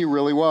one who he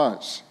really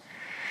was.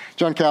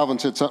 John Calvin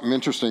said something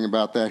interesting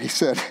about that. He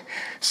said,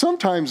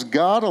 sometimes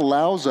God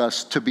allows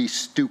us to be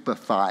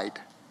stupefied.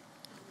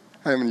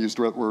 I haven't used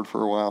that word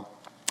for a while.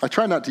 I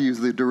try not to use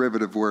the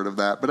derivative word of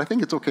that, but I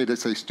think it's okay to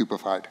say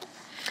stupefied.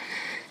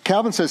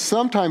 Calvin says,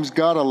 sometimes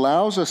God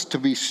allows us to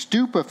be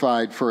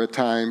stupefied for a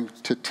time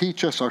to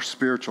teach us our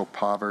spiritual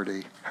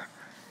poverty,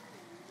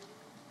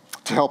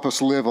 to help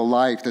us live a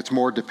life that's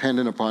more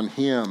dependent upon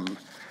him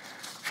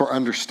for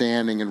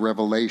understanding and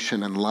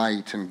revelation and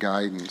light and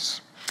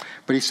guidance.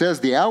 But he says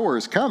the hour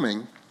is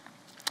coming,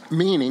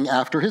 meaning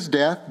after his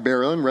death,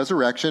 burial, and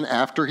resurrection,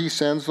 after he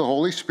sends the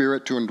Holy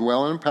Spirit to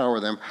indwell and empower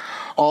them,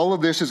 all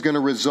of this is going to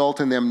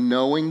result in them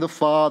knowing the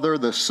Father,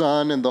 the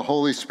Son, and the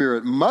Holy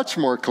Spirit much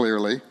more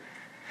clearly.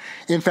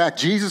 In fact,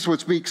 Jesus would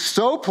speak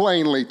so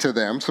plainly to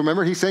them. So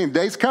remember, he's saying,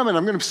 day's coming,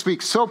 I'm going to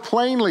speak so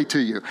plainly to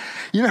you.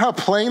 You know how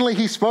plainly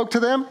he spoke to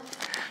them?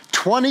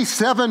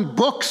 27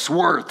 books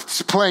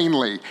worth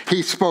plainly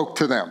he spoke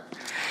to them.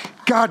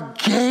 God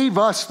gave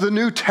us the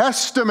New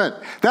Testament.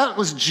 That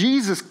was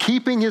Jesus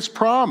keeping his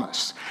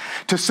promise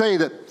to say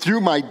that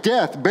through my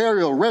death,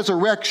 burial,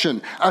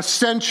 resurrection,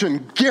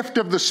 ascension, gift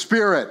of the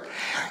Spirit,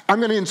 I'm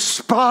going to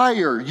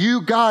inspire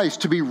you guys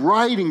to be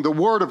writing the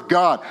Word of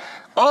God.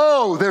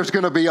 Oh, there's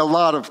going to be a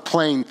lot of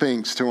plain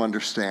things to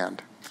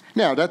understand.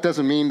 Now, that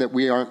doesn't mean that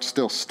we aren't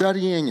still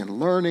studying and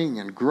learning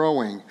and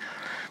growing.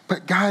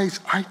 But guys,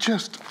 one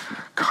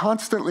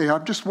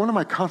of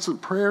my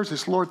constant prayers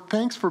is, Lord,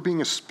 thanks for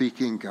being a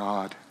speaking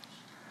God.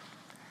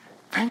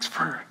 Thanks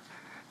for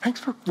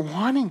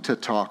wanting to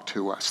talk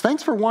to us.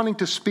 Thanks for wanting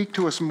to speak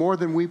to us more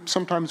than we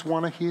sometimes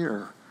want to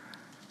hear.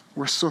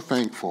 We're so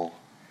thankful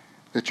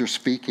that you're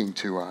speaking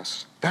to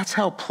us. That's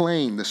how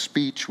plain the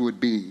speech would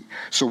be.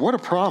 So what a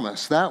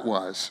promise that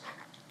was.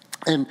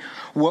 And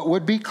what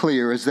would be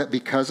clear is that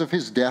because of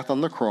his death on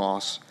the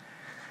cross,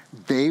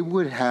 they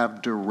would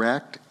have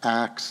direct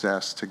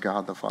access to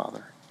God the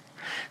Father.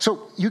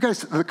 So you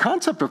guys, the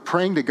concept of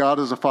praying to God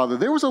as a Father,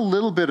 there was a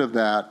little bit of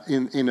that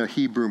in a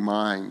Hebrew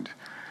mind.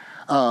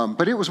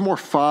 But it was more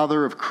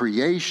Father of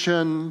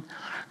creation.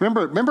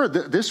 Remember,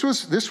 this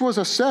was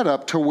a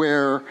setup to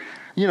where,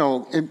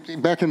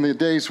 back in the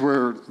days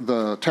where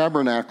the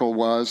tabernacle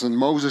was, and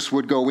Moses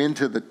would go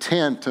into the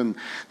tent, and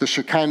the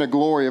Shekinah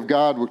glory of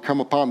God would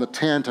come upon the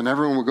tent, and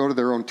everyone would go to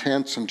their own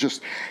tents and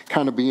just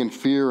kind of be in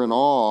fear and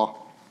awe.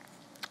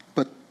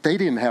 But they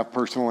didn't have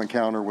personal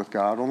encounter with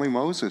God. Only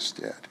Moses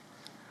did.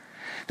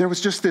 There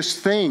was just this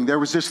thing.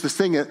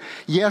 That,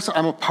 yes,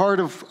 I'm a part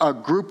of a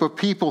group of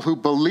people who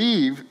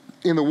believe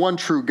in the one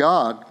true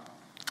God,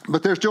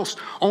 but there's just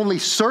only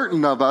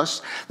certain of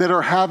us that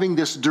are having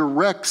this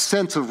direct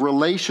sense of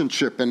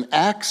relationship and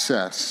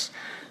access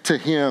to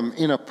him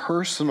in a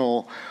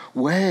personal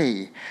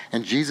way.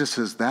 And Jesus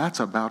says that's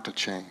about to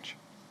change.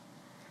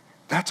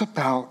 That's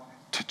about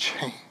to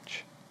change.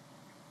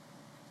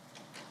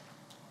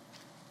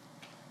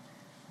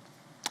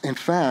 In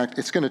fact,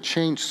 it's going to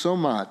change so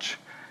much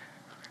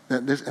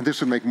that this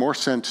would make more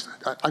sense.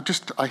 I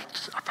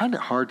find it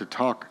hard to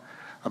talk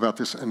about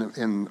this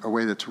in a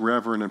way that's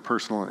reverent and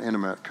personal and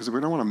intimate, because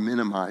we don't want to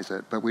minimize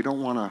it, but we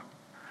don't want to,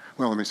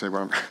 well, let me say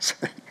what I'm going to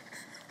say.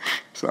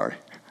 Sorry.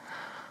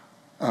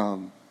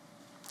 The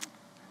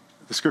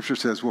scripture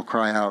says we'll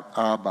cry out,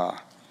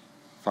 Abba,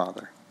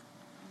 Father.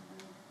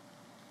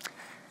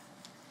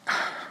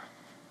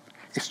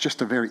 It's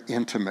just a very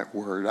intimate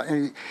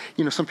word.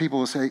 Some people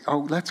will say, oh,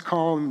 let's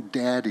call him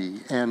Daddy.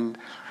 And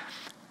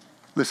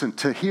listen,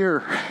 to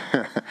hear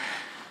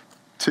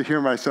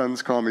my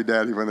sons call me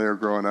Daddy when they were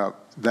growing up,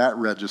 that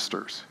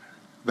registers.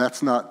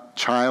 That's not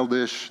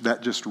childish.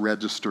 That just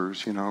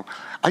registers,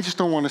 I just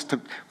don't want us to,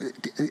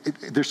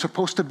 there's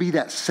supposed to be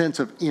that sense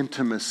of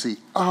intimacy.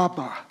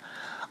 Abba,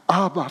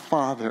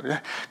 Father.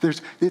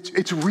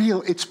 It's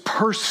real, it's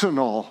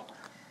personal.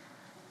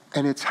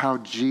 And it's how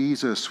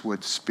Jesus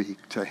would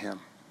speak to him.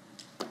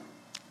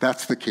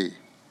 That's the key.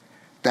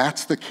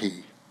 That's the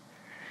key.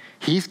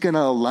 He's going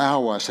to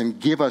allow us and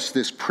give us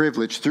this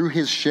privilege through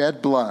his shed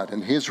blood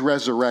and his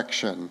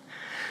resurrection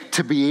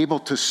to be able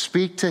to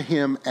speak to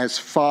him as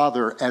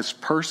Father, as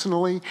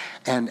personally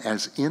and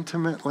as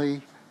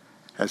intimately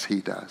as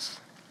he does.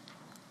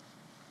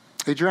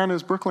 Adriana,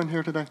 is Brooklyn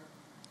here today?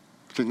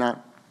 She's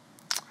not?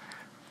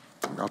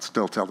 I'll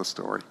still tell the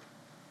story.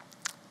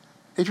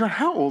 Adriana,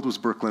 how old was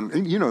Brooklyn?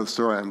 And you know the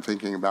story I'm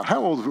thinking about.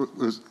 How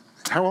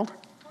old?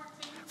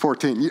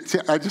 14. See,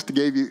 I just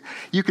gave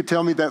you could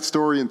tell me that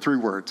story in 3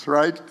 words,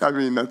 right? I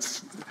mean,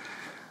 that's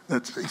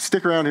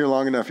stick around here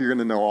long enough, you're going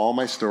to know all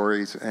my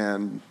stories,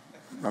 and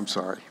I'm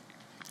sorry.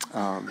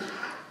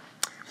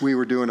 We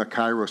were doing a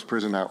Kairos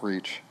prison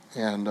outreach,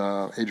 and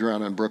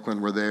Adriana and Brooklyn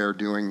were there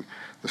doing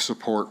the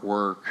support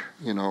work,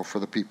 for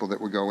the people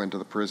that would go into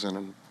the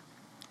prison,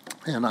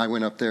 and I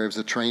went up there. It was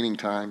a training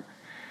time,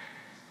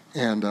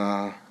 and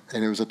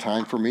it was a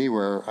time for me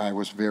where I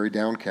was very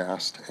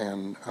downcast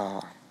and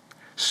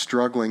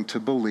struggling to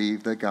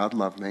believe that God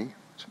loved me,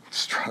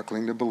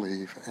 struggling to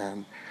believe,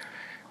 and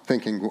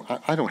thinking,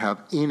 I don't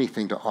have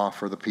anything to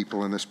offer the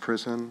people in this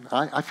prison.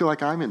 I feel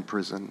like I'm in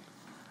prison.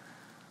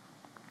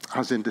 I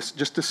was in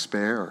just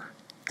despair.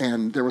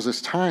 And there was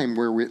this time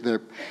where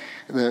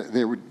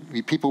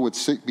people would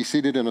be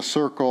seated in a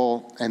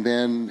circle, and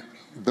then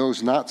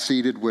those not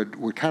seated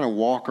would kind of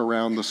walk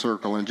around the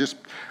circle and just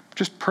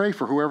pray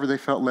for whoever they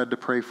felt led to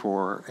pray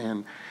for.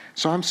 And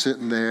so I'm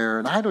sitting there,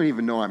 and I don't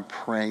even know I'm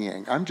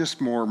praying. I'm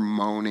just more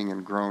moaning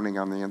and groaning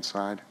on the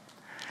inside.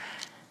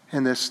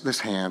 And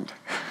this hand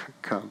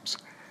comes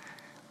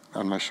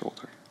on my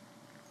shoulder.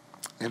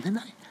 And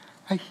then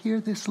I hear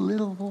this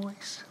little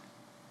voice.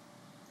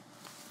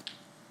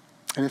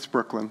 And it's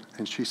Brooklyn,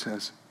 and she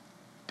says,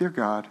 "Dear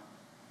God,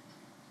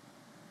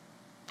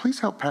 please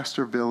help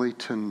Pastor Billy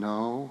to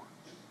know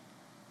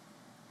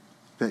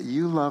that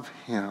you love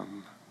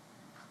him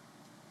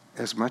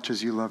as much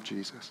as you love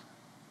Jesus."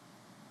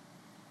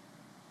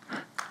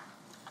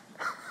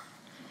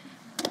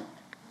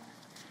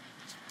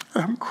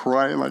 And I'm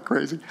crying like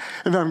crazy.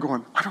 And then I'm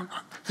going, I don't know.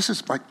 This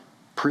is like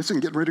prison,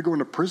 getting ready to go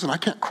into prison. I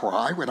can't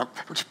cry when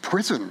it's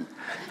prison.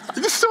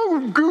 It's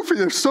so goofy.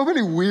 There's so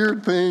many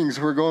weird things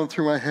were going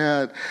through my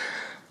head.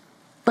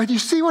 But you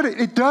see what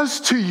it does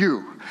to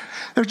you.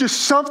 There's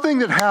just something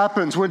that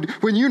happens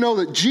when you know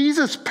that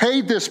Jesus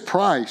paid this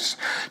price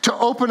to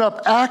open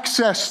up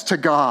access to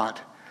God,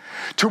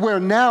 to where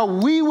now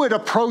we would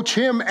approach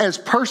him as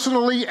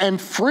personally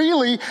and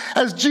freely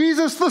as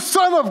Jesus, the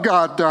Son of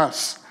God,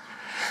 does.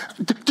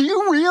 Do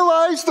you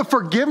realize the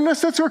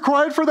forgiveness that's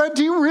required for that?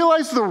 Do you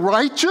realize the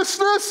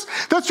righteousness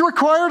that's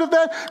required of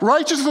that?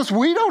 Righteousness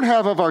we don't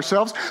have of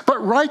ourselves,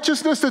 but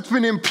righteousness that's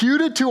been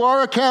imputed to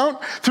our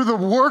account through the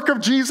work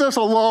of Jesus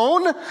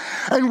alone.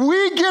 And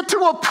we get to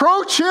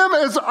approach him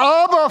as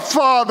Abba,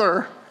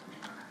 Father.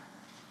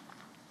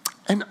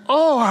 And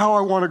oh, how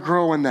I want to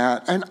grow in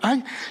that.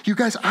 And you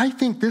guys, I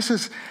think this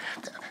is,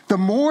 the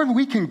more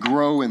we can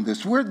grow in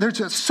this,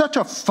 there's such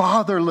a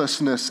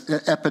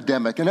fatherlessness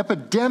epidemic, an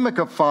epidemic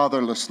of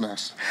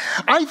fatherlessness.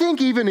 I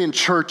think even in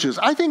churches,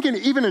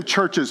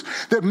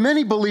 that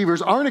many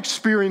believers aren't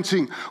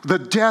experiencing the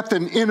depth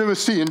and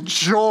intimacy and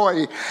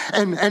joy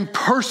and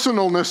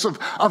personalness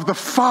of the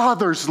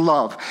Father's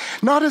love.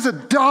 Not as a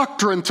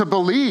doctrine to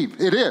believe,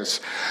 it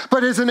is,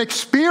 but as an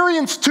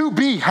experience to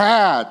be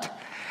had.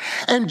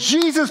 And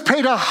Jesus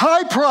paid a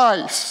high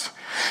price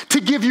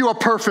to give you a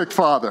perfect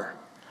Father.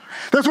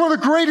 That's one of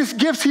the greatest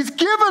gifts he's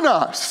given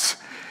us,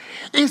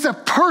 is a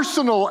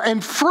personal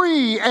and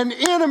free and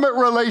intimate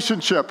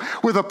relationship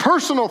with a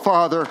personal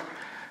Father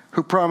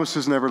who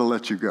promises never to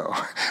let you go,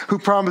 who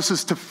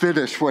promises to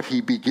finish what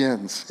he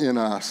begins in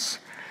us.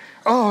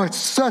 Oh, it's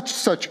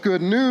such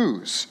good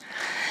news.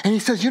 And he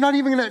says, you're not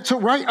even going to, so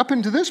right up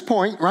into this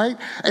point, right,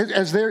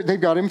 as they've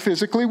got him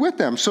physically with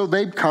them. So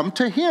they've come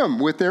to him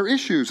with their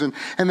issues. And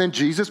then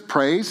Jesus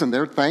prays, and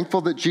they're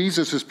thankful that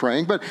Jesus is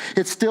praying. But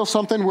it's still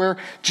something where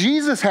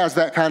Jesus has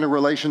that kind of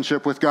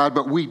relationship with God,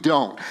 but we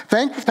don't.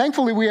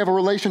 Thankfully, we have a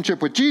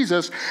relationship with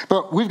Jesus,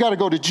 but we've got to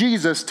go to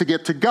Jesus to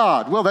get to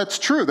God. Well, that's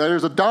true.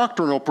 There's a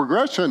doctrinal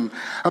progression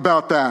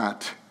about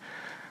that.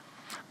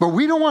 But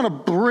we don't want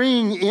to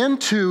bring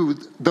into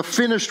the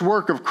finished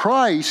work of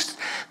Christ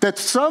that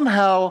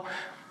somehow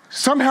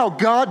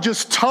God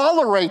just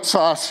tolerates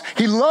us.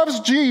 He loves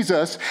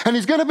Jesus, and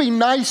he's going to be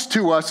nice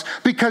to us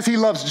because he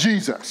loves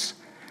Jesus.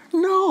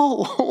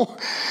 No,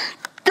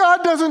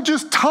 God doesn't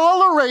just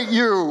tolerate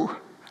you.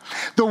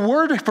 The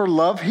word for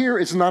love here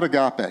is not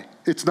agape.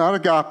 It's not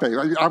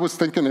agape. I was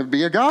thinking it'd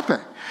be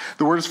agape.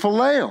 The word is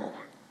phileo.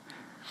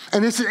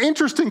 And it's an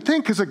interesting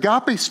thing because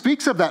agape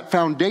speaks of that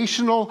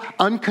foundational,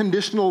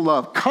 unconditional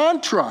love.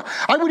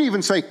 I would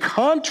even say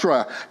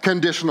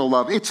contra-conditional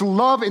love. It's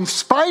love in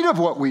spite of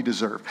what we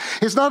deserve.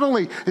 It's not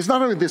only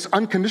this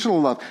unconditional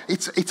love,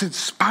 it's in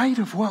spite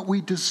of what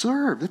we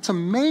deserve. It's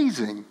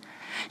amazing.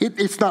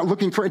 It's not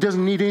looking for, it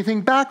doesn't need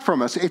anything back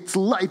from us.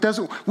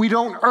 We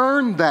don't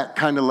earn that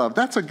kind of love.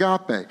 That's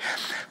agape.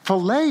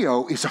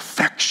 Phileo is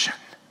affection.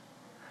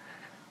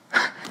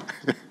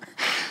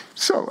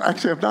 So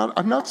actually,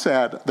 I'm not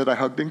sad that I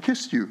hugged and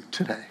kissed you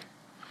today.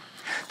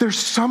 There's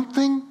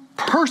something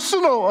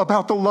personal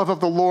about the love of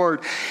the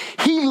Lord.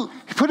 He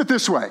put it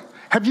this way.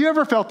 Have you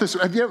ever felt this?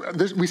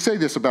 We say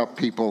this about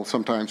people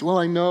sometimes. Well,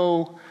 I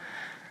know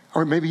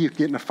Or maybe you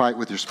get in a fight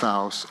with your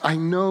spouse. I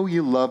know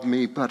you love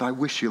me, but I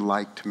wish you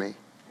liked me.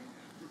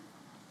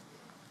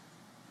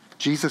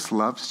 Jesus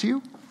loves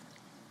you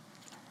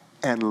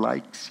and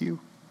likes you.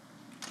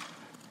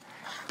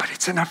 But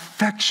it's an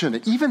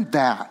affectionate, even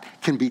that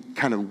can be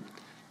kind of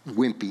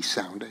wimpy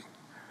sounding.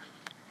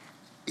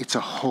 It's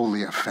a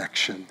holy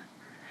affection.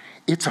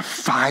 It's a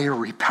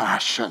fiery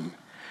passion.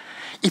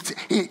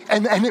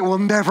 And it will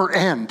never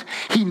end.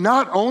 He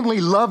not only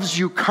loves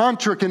you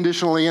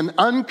contra-conditionally and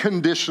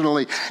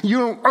unconditionally. You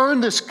don't earn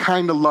this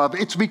kind of love.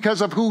 It's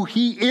because of who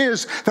he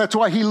is. That's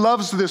why he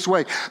loves this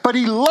way. But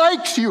he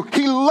likes you.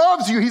 He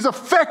loves you. He's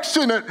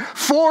affectionate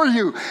for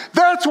you.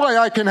 That's why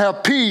I can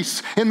have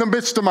peace in the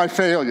midst of my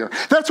failure.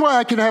 That's why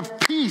I can have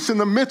peace in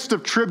the midst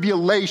of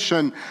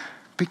tribulation.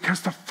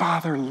 Because the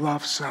Father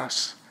loves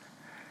us.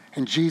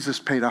 And Jesus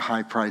paid a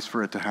high price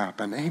for it to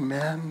happen.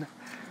 Amen.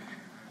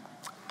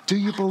 Do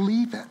you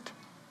believe it?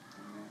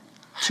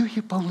 Do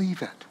you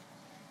believe it?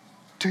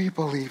 Do you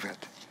believe it?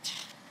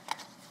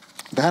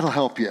 That'll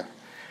help you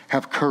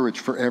have courage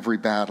for every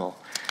battle.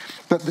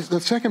 But the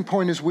second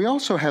point is we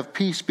also have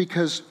peace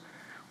because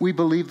we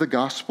believe the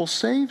gospel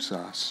saves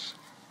us.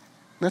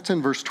 That's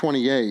in verse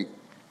 28.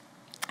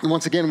 And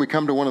once again, we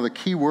come to one of the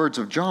key words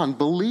of John,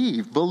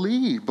 believe,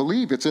 believe,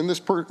 believe. It's in this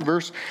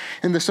verse,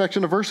 in this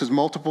section of verses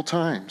multiple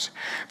times.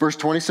 Verse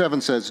 27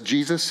 says,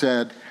 Jesus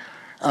said,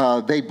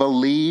 they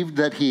believed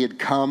that he had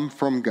come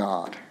from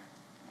God.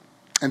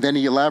 And then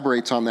he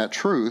elaborates on that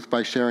truth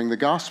by sharing the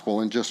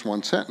gospel in just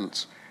one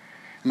sentence.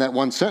 And that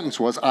one sentence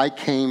was, I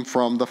came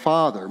from the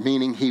Father,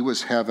 meaning he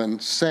was heaven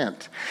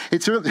sent.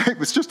 It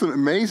was just an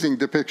amazing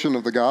depiction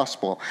of the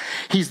gospel.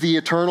 He's the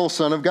eternal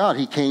Son of God.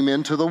 He came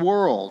into the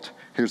world.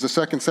 Here's the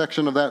second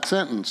section of that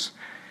sentence.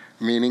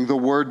 Meaning the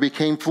Word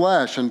became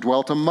flesh and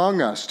dwelt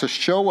among us to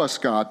show us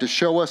God, to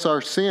show us our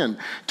sin,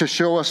 to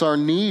show us our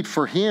need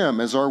for him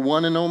as our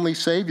one and only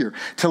Savior,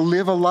 to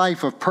live a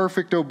life of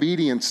perfect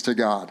obedience to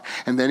God.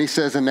 And then he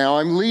says, and now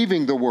I'm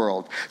leaving the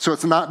world. So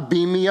it's not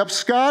beam me up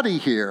Scotty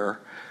here.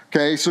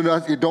 Okay, so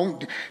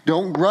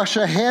don't rush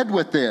ahead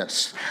with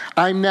this.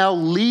 I'm now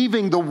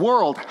leaving the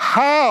world.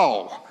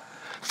 How?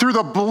 Through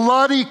the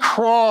bloody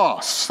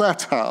cross.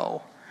 That's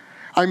how.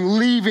 I'm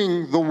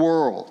leaving the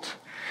world.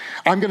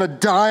 I'm going to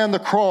die on the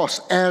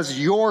cross as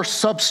your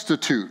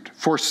substitute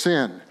for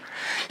sin.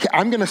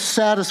 I'm going to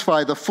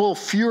satisfy the full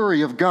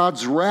fury of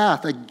God's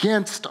wrath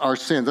against our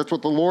sins. That's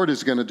what the Lord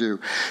is going to do.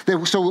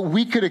 So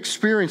we could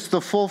experience the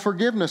full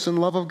forgiveness and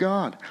love of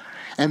God.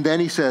 And then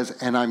he says,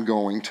 and I'm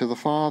going to the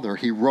Father.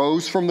 He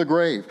rose from the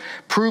grave,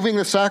 proving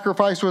the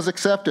sacrifice was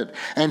accepted.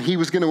 And he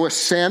was going to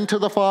ascend to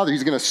the Father.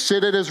 He's going to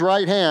sit at his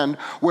right hand,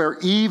 where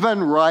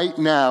even right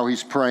now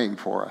he's praying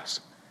for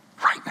us.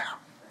 Right now.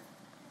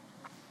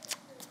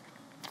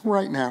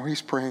 Right now,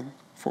 he's praying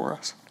for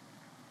us.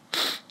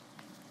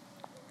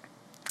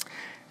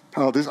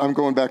 I'm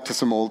going back to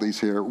some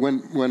oldies here.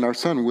 When our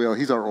son Will,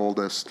 he's our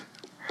oldest,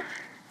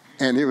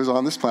 and he was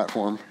on this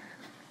platform,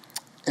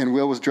 and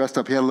Will was dressed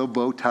up. He had a little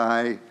bow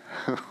tie.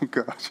 Oh,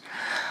 gosh.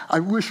 I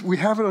wish we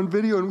have it on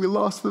video, and we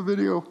lost the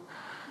video.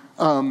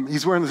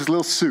 He's wearing this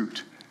little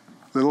suit,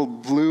 little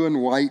blue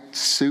and white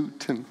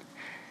suit,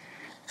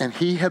 and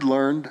he had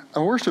learned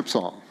a worship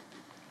song.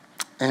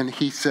 And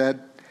he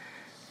said,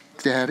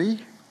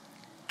 Daddy,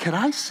 can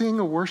I sing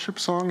a worship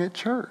song at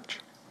church?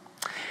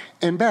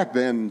 And back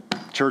then,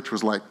 church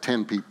was like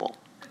 10 people.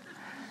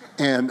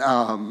 And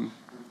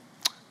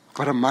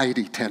what a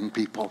mighty 10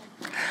 people.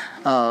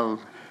 And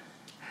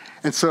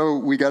so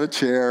we got a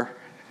chair,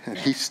 and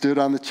he stood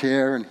on the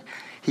chair, and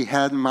he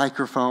had a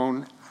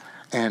microphone,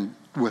 and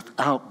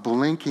without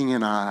blinking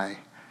an eye,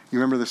 you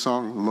remember the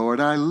song, Lord,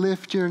 I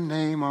lift your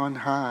name on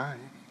high.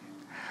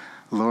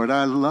 Lord,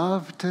 I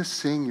love to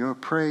sing your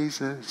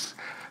praises.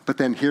 But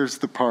then here's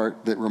the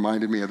part that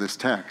reminded me of this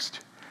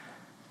text.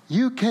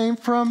 You came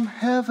from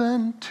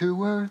heaven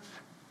to earth.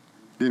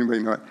 Did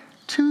anybody know it?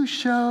 To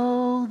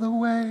show the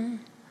way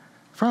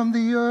from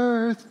the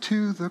earth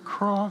to the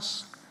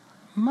cross,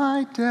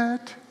 my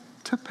debt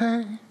to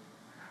pay.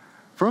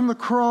 From the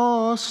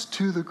cross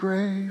to the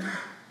grave,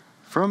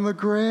 from the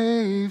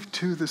grave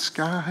to the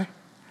sky.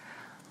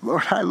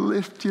 Lord, I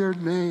lift your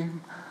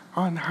name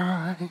on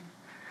high.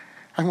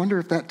 I wonder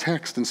if that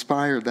text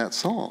inspired that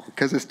song,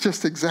 because it's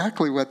just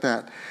exactly what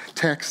that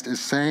text is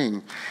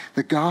saying.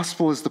 The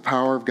gospel is the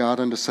power of God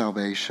unto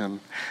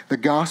salvation. The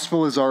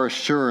gospel is our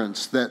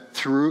assurance that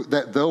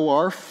though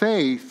our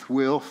faith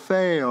will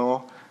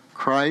fail,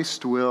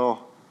 Christ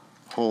will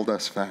hold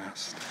us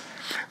fast.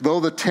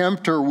 Though the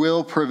tempter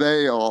will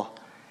prevail,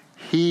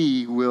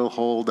 he will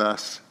hold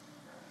us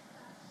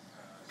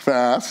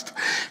fast.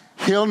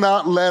 He'll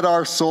not let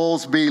our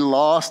souls be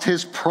lost.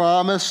 His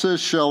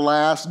promises shall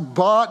last.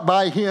 Bought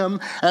by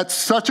him at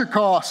such a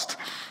cost,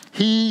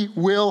 he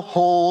will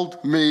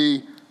hold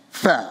me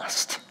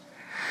fast.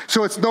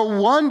 So it's no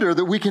wonder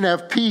that we can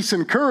have peace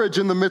and courage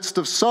in the midst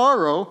of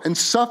sorrow and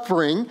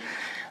suffering.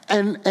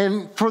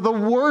 And for the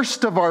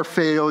worst of our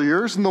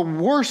failures and the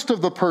worst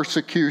of the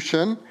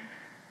persecution,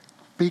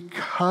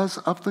 because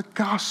of the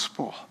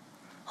gospel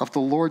of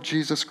the Lord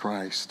Jesus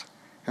Christ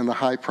and the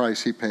high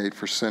price he paid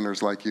for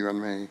sinners like you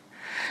and me.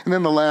 And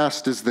then the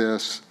last is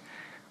this.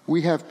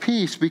 We have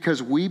peace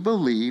because we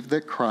believe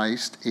that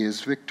Christ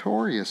is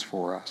victorious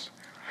for us.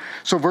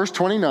 So verse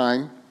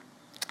 29,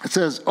 it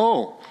says,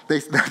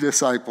 the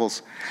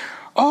disciples,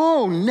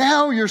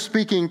 now you're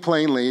speaking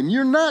plainly, and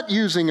you're not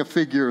using a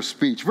figure of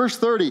speech. Verse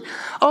 30,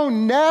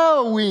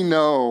 now we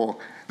know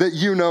that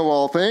you know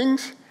all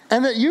things,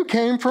 and that you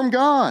came from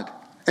God.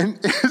 And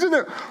isn't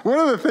it one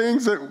of the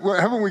things that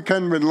haven't we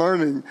kind of been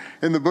learning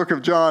in the book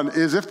of John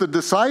is if the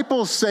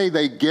disciples say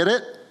they get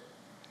it,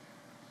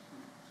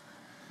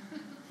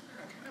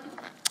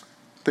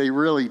 they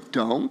really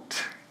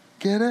don't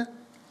get it.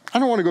 I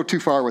don't want to go too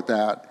far with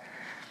that.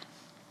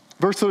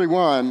 Verse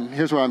 31,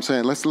 here's what I'm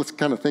saying. Let's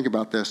kind of think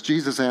about this.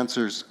 Jesus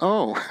answers,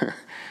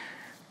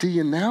 do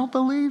you now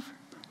believe?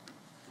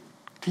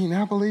 Do you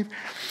now believe?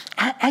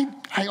 I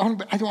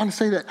don't want to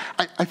say that.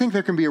 I think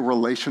there can be a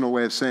relational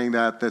way of saying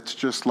that that's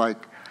just like,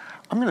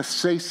 I'm going to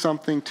say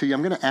something to you.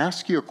 I'm going to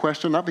ask you a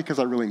question, not because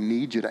I really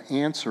need you to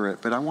answer it,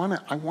 but I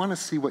want to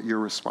see what your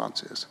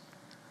response is.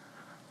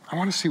 I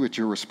want to see what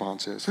your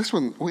response is. This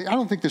one, I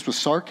don't think this was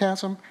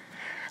sarcasm.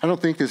 I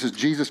don't think this is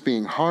Jesus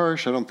being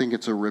harsh. I don't think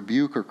it's a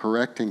rebuke or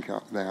correcting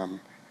them.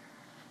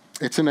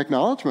 It's an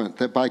acknowledgement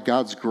that by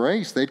God's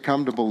grace, they'd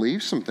come to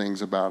believe some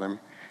things about him.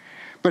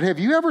 But have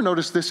you ever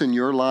noticed this in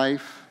your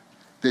life,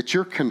 that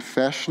your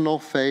confessional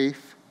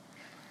faith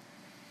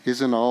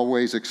isn't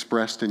always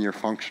expressed in your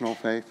functional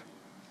faith?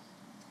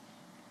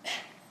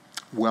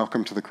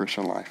 Welcome to the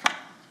Christian life.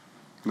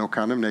 No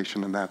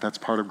condemnation in that. That's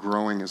part of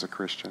growing as a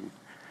Christian.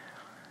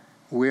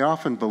 We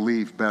often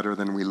believe better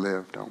than we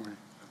live, don't we?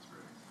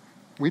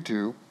 We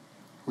do.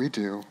 We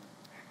do.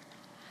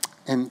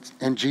 And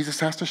Jesus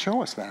has to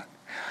show us that.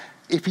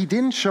 If he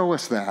didn't show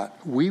us that,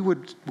 we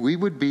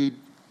would be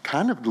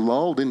kind of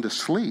lulled into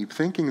sleep,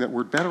 thinking that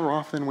we're better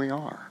off than we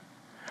are.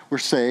 We're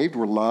saved,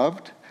 we're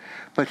loved,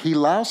 but he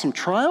allows some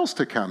trials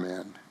to come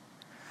in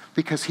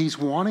because he's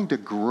wanting to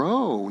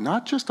grow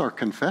not just our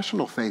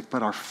confessional faith,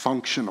 but our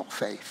functional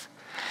faith.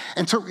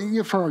 And so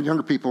for our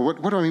younger people,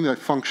 what do I mean by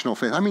functional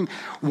faith? I mean,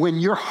 when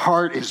your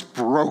heart is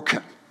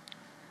broken,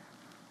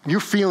 you're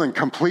feeling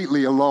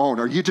completely alone,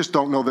 or you just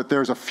don't know that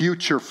there's a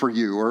future for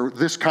you, or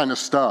this kind of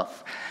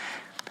stuff.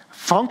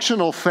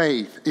 Functional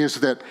faith is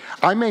that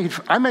I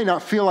may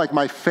not feel like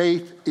my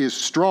faith is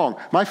strong.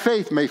 My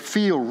faith may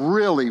feel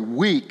really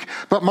weak,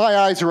 but my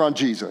eyes are on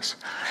Jesus.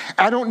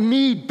 I don't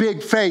need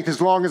big faith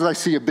as long as I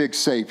see a big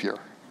Savior.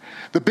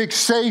 The big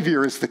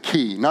Savior is the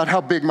key, not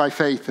how big my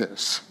faith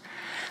is.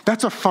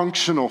 That's a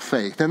functional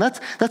faith. And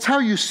that's how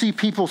you see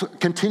people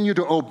continue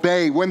to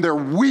obey when they're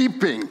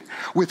weeping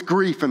with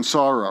grief and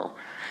sorrow.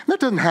 And that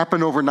doesn't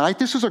happen overnight.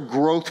 This is a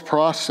growth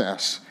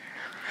process.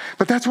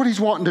 But that's what he's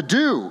wanting to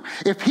do.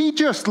 If he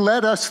just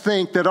let us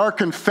think that our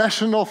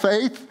confessional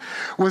faith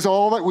was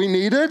all that we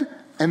needed,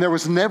 and there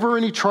was never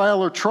any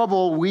trial or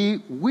trouble, we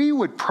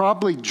would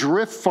probably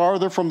drift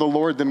farther from the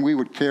Lord than we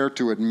would care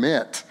to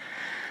admit.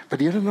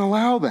 But he didn't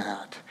allow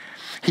that.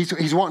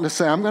 He's wanting to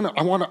say, I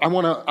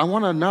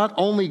want to not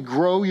only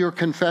grow your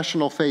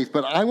confessional faith,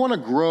 but I want to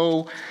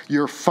grow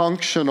your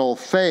functional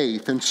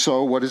faith. And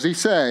so what does he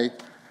say?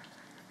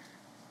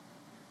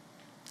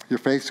 Your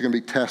faith is going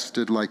to be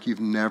tested like you've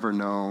never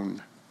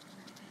known.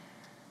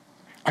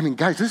 I mean,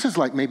 guys, this is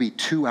like maybe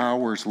 2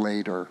 hours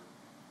later.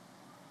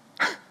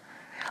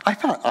 I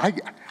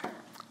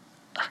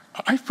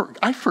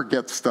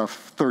forget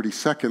stuff 30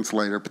 seconds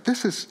later, but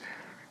this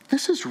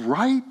is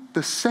right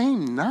the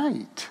same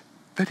night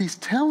that he's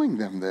telling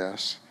them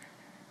this.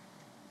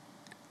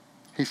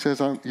 He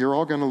says, you're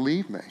all going to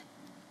leave me.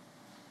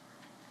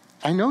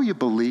 I know you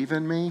believe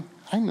in me.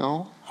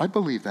 I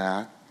believe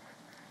that.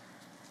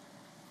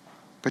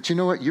 But you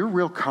know what? Your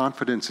real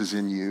confidence is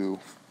in you.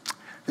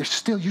 You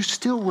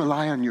still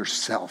rely on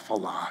yourself a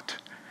lot.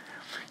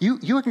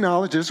 You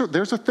acknowledge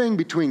there's a thing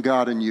between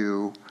God and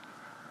you,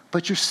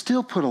 but you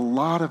still put a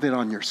lot of it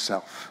on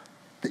yourself.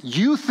 That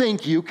you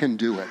think you can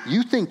do it.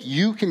 You think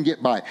you can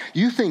get by.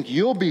 You think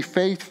you'll be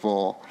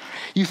faithful.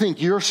 You think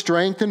your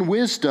strength and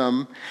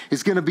wisdom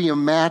is going to be a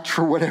match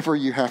for whatever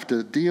you have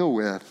to deal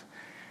with.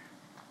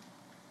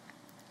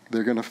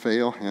 They're going to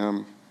fail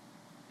him,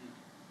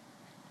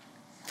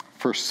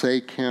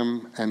 forsake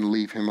him, and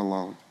leave him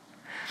alone.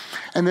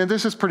 And then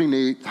this is pretty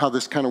neat how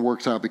this kind of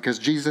works out, because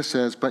Jesus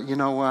says, but you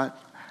know what?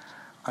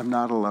 I'm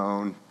not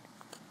alone.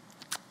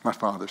 My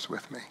Father's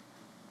with me.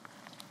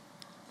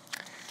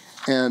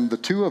 And the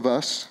two of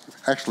us,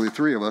 actually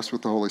 3 of us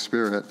with the Holy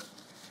Spirit,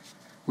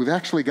 we've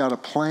actually got a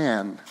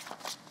plan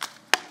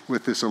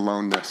with this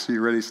aloneness. Are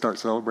you ready to start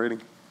celebrating?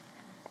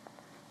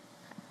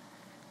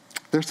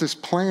 There's this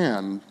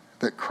plan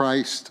that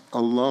Christ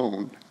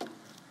alone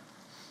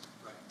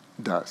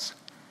does.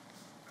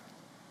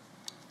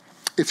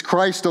 It's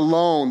Christ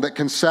alone that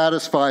can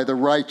satisfy the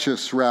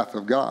righteous wrath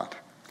of God.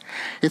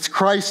 It's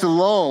Christ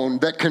alone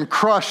that can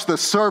crush the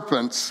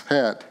serpent's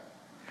head.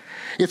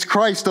 It's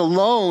Christ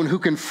alone who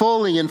can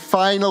fully and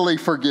finally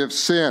forgive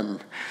sin.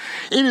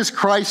 It is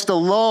Christ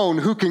alone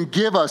who can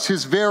give us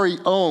his very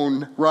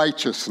own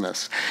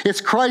righteousness. It's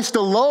Christ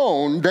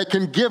alone that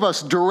can give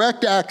us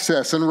direct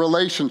access and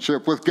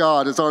relationship with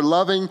God as our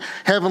loving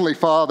Heavenly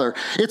Father.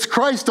 It's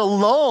Christ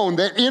alone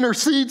that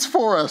intercedes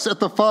for us at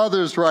the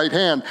Father's right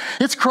hand.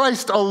 It's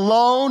Christ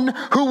alone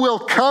who will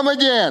come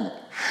again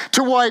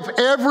to wipe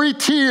every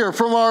tear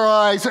from our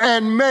eyes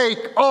and make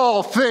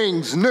all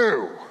things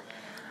new.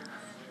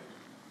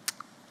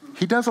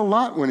 He does a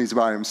lot when he's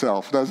by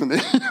himself, doesn't he?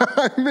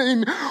 I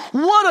mean,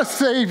 what a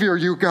Savior,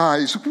 you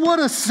guys. What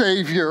a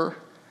Savior.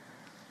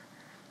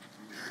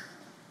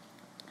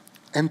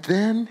 And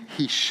then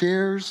he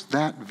shares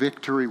that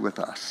victory with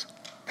us.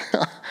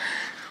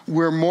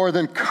 We're more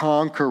than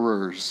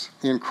conquerors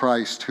in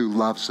Christ who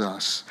loves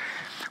us.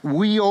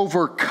 We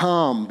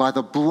overcome by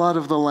the blood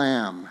of the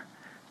Lamb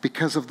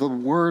because of the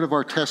word of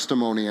our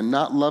testimony and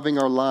not loving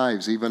our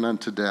lives even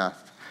unto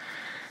death.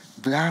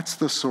 That's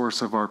the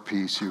source of our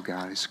peace, you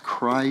guys.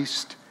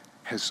 Christ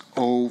has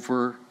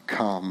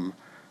overcome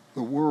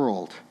the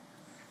world.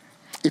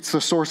 It's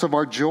the source of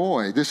our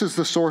joy. This is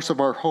the source of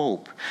our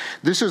hope.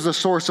 This is the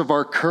source of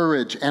our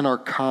courage and our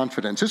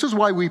confidence. This is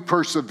why we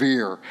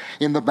persevere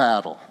in the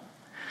battle.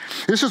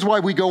 This is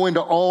why we go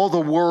into all the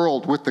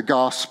world with the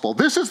gospel.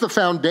 This is the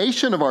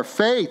foundation of our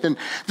faith. And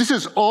this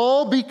is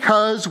all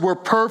because we're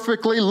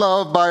perfectly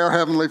loved by our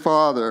Heavenly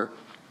Father.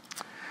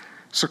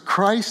 So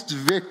Christ's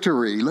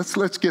victory,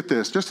 let's get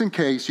this, just in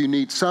case you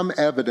need some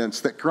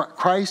evidence that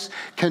Christ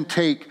can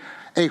take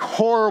a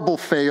horrible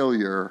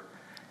failure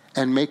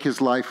and make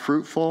his life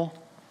fruitful.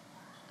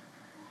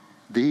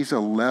 These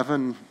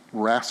 11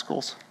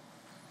 rascals,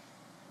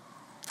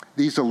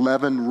 these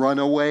 11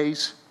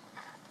 runaways,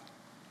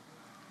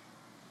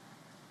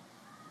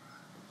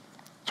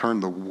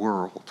 turned the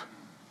world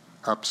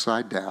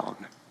upside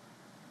down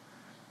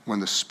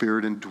when the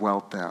Spirit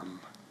indwelt them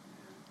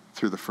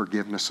through the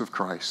forgiveness of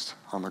Christ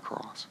on the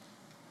cross.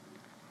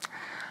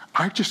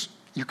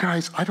 You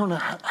guys, I don't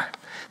know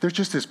there's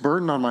just this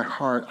burden on my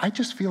heart. I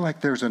just feel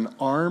like there's an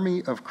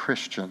army of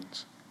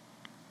Christians.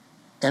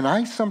 And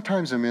I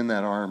sometimes am in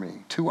that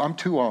army. I'm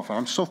too often.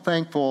 I'm so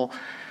thankful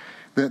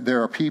that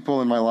there are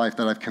people in my life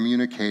that I've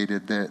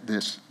communicated that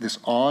this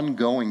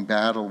ongoing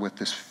battle with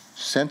this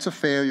sense of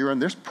failure,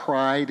 and there's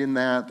pride in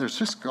that. There's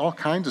just all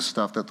kinds of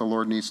stuff that the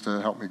Lord needs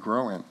to help me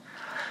grow in.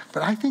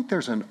 But I think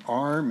there's an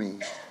army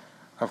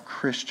of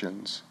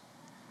Christians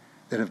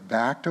that have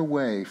backed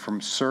away from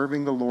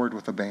serving the Lord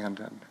with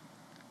abandon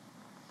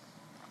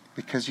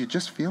because you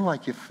just feel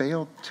like you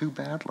failed too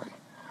badly,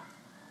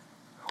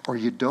 or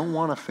you don't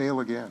want to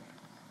fail again,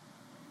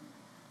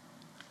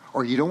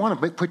 or you don't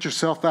want to put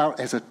yourself out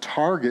as a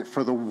target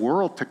for the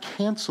world to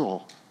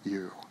cancel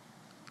you.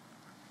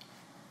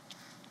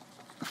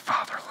 The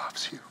Father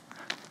loves you.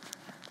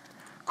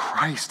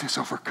 Christ has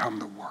overcome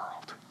the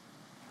world.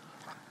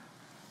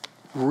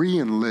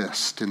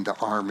 Re-enlist in the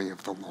army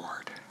of the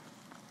Lord.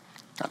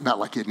 Not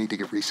like you need to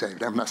get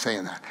resaved. I'm not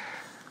saying that.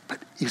 But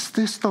is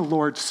this the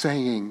Lord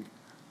saying,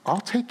 I'll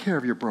take care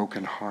of your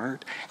broken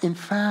heart? In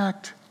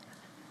fact,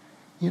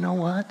 you know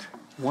what?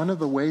 One of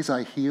the ways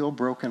I heal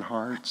broken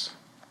hearts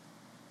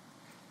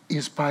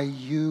is by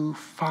you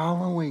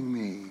following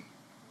me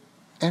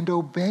and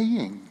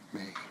obeying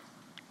me.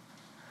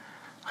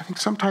 I think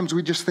sometimes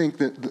we just think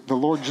that the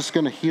Lord's just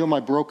going to heal my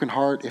broken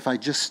heart if I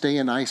just stay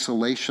in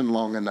isolation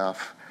long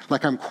enough.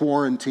 Like I'm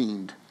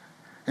quarantined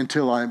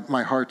until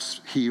my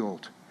heart's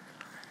healed.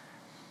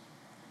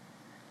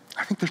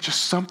 I think there's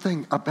just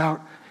something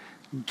about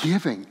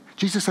giving.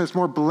 Jesus says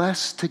more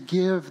blessed to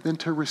give than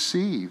to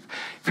receive.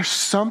 There's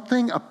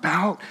something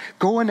about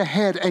going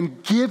ahead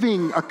and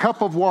giving a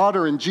cup of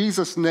water in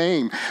Jesus'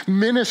 name,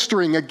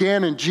 ministering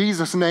again in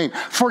Jesus' name,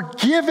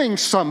 forgiving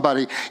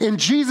somebody in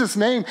Jesus'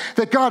 name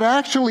that God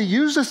actually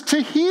uses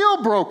to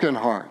heal broken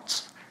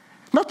hearts.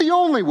 Not the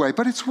only way,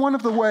 but it's one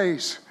of the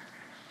ways.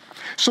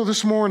 So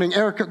this morning,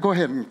 Erica, go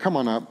ahead and come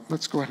on up.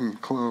 Let's go ahead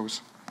and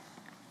close.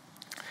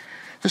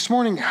 This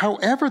morning,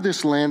 however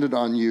this landed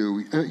on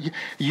you,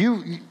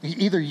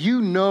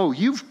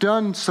 you've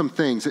done some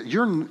things that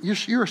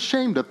you're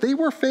ashamed of. They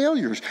were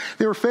failures.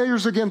 They were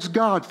failures against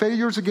God,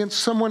 failures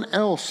against someone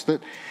else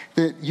that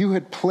you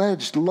had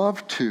pledged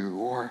love to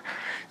or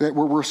that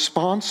were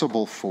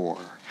responsible for.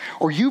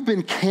 Or you've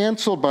been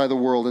canceled by the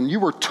world and you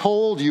were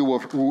told you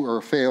were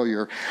a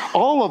failure.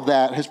 All of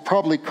that has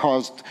probably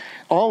caused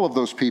all of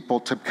those people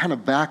to kind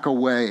of back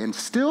away and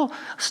still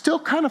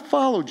kind of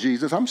follow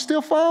Jesus. I'm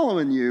still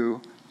following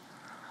you.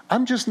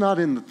 I'm just not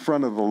in the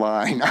front of the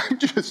line. I'm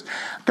just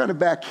kind of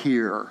back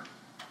here,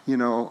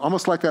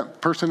 almost like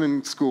that person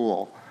in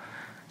school.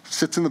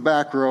 Sits in the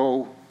back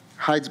row,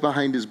 hides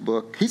behind his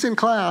book. He's in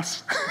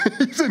class.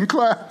 He's in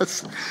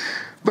class.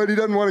 But he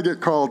doesn't want to get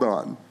called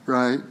on,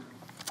 right?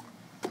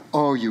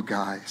 Oh, you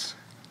guys,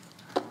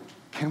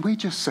 can we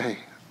just say,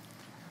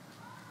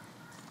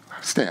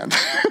 stand.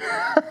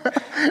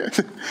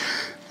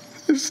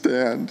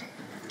 Stand.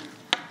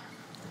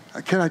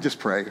 Can I just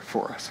pray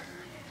for us?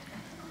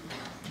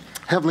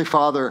 Heavenly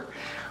Father,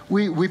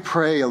 We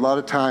pray, a lot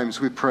of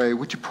times we pray,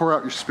 would you pour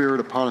out your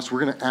Spirit upon us? We're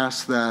going to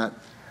ask that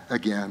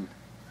again.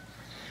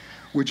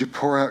 Would you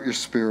pour out your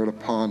Spirit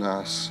upon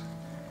us?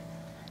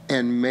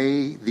 And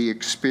may the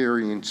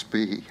experience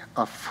be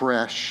a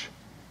fresh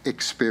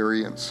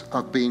experience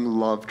of being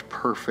loved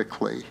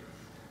perfectly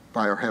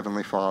by our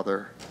Heavenly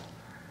Father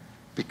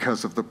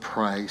because of the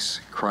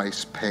price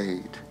Christ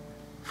paid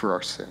for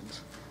our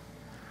sins.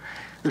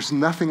 There's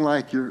nothing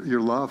like your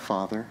love,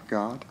 Father,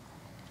 God.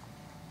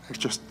 It's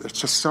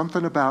just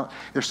something about,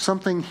 there's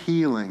something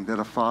healing that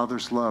a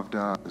father's love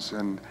does.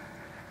 And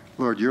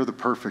Lord, you're the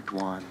perfect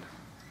one.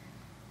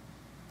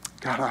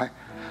 God,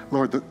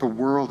 Lord, the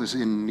world is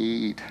in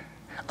need.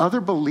 Other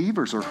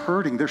believers are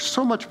hurting. There's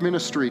so much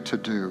ministry to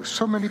do.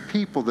 So many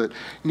people that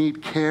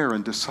need care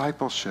and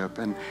discipleship.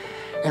 And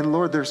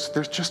Lord, there's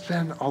just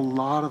been a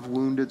lot of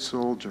wounded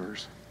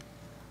soldiers.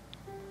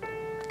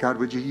 God,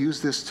 would you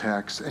use this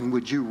text and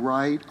would you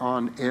write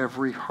on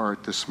every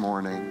heart this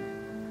morning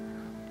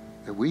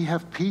that we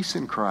have peace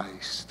in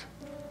Christ.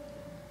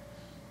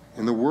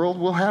 In the world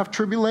we'll have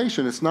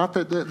tribulation. It's not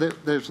that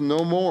there's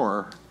no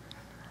more.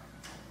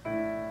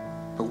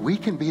 But we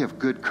can be of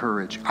good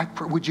courage.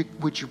 Would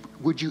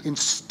you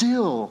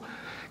instill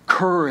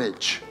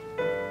courage?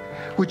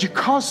 Would you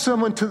cause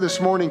someone to this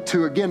morning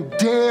to again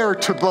dare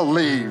to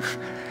believe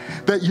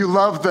that you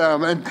love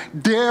them and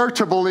dare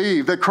to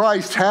believe that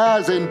Christ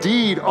has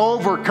indeed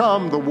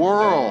overcome the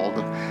world,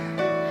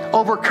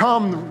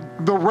 overcome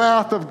the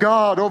wrath of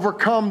God,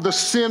 overcome the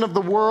sin of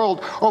the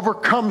world,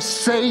 overcome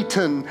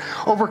Satan,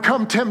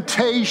 overcome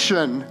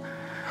temptation,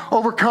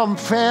 overcome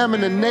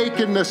famine and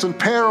nakedness and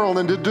peril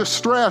and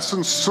distress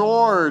and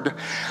sword.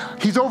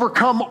 He's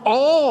overcome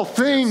all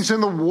things in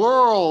the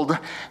world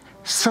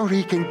so that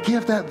he can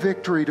give that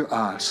victory to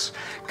us.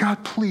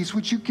 God, please,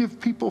 would you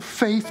give people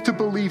faith to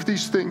believe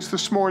these things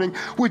this morning?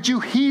 Would you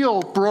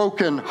heal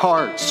broken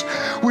hearts?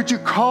 Would you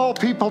call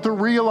people to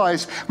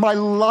realize my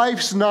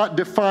life's not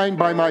defined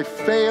by my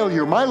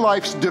failure. My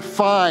life's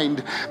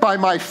defined by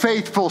my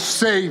faithful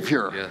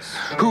Savior, yes,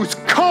 who's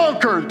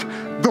conquered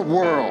the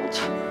world.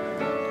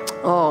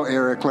 Oh,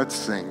 Eric, let's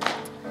sing.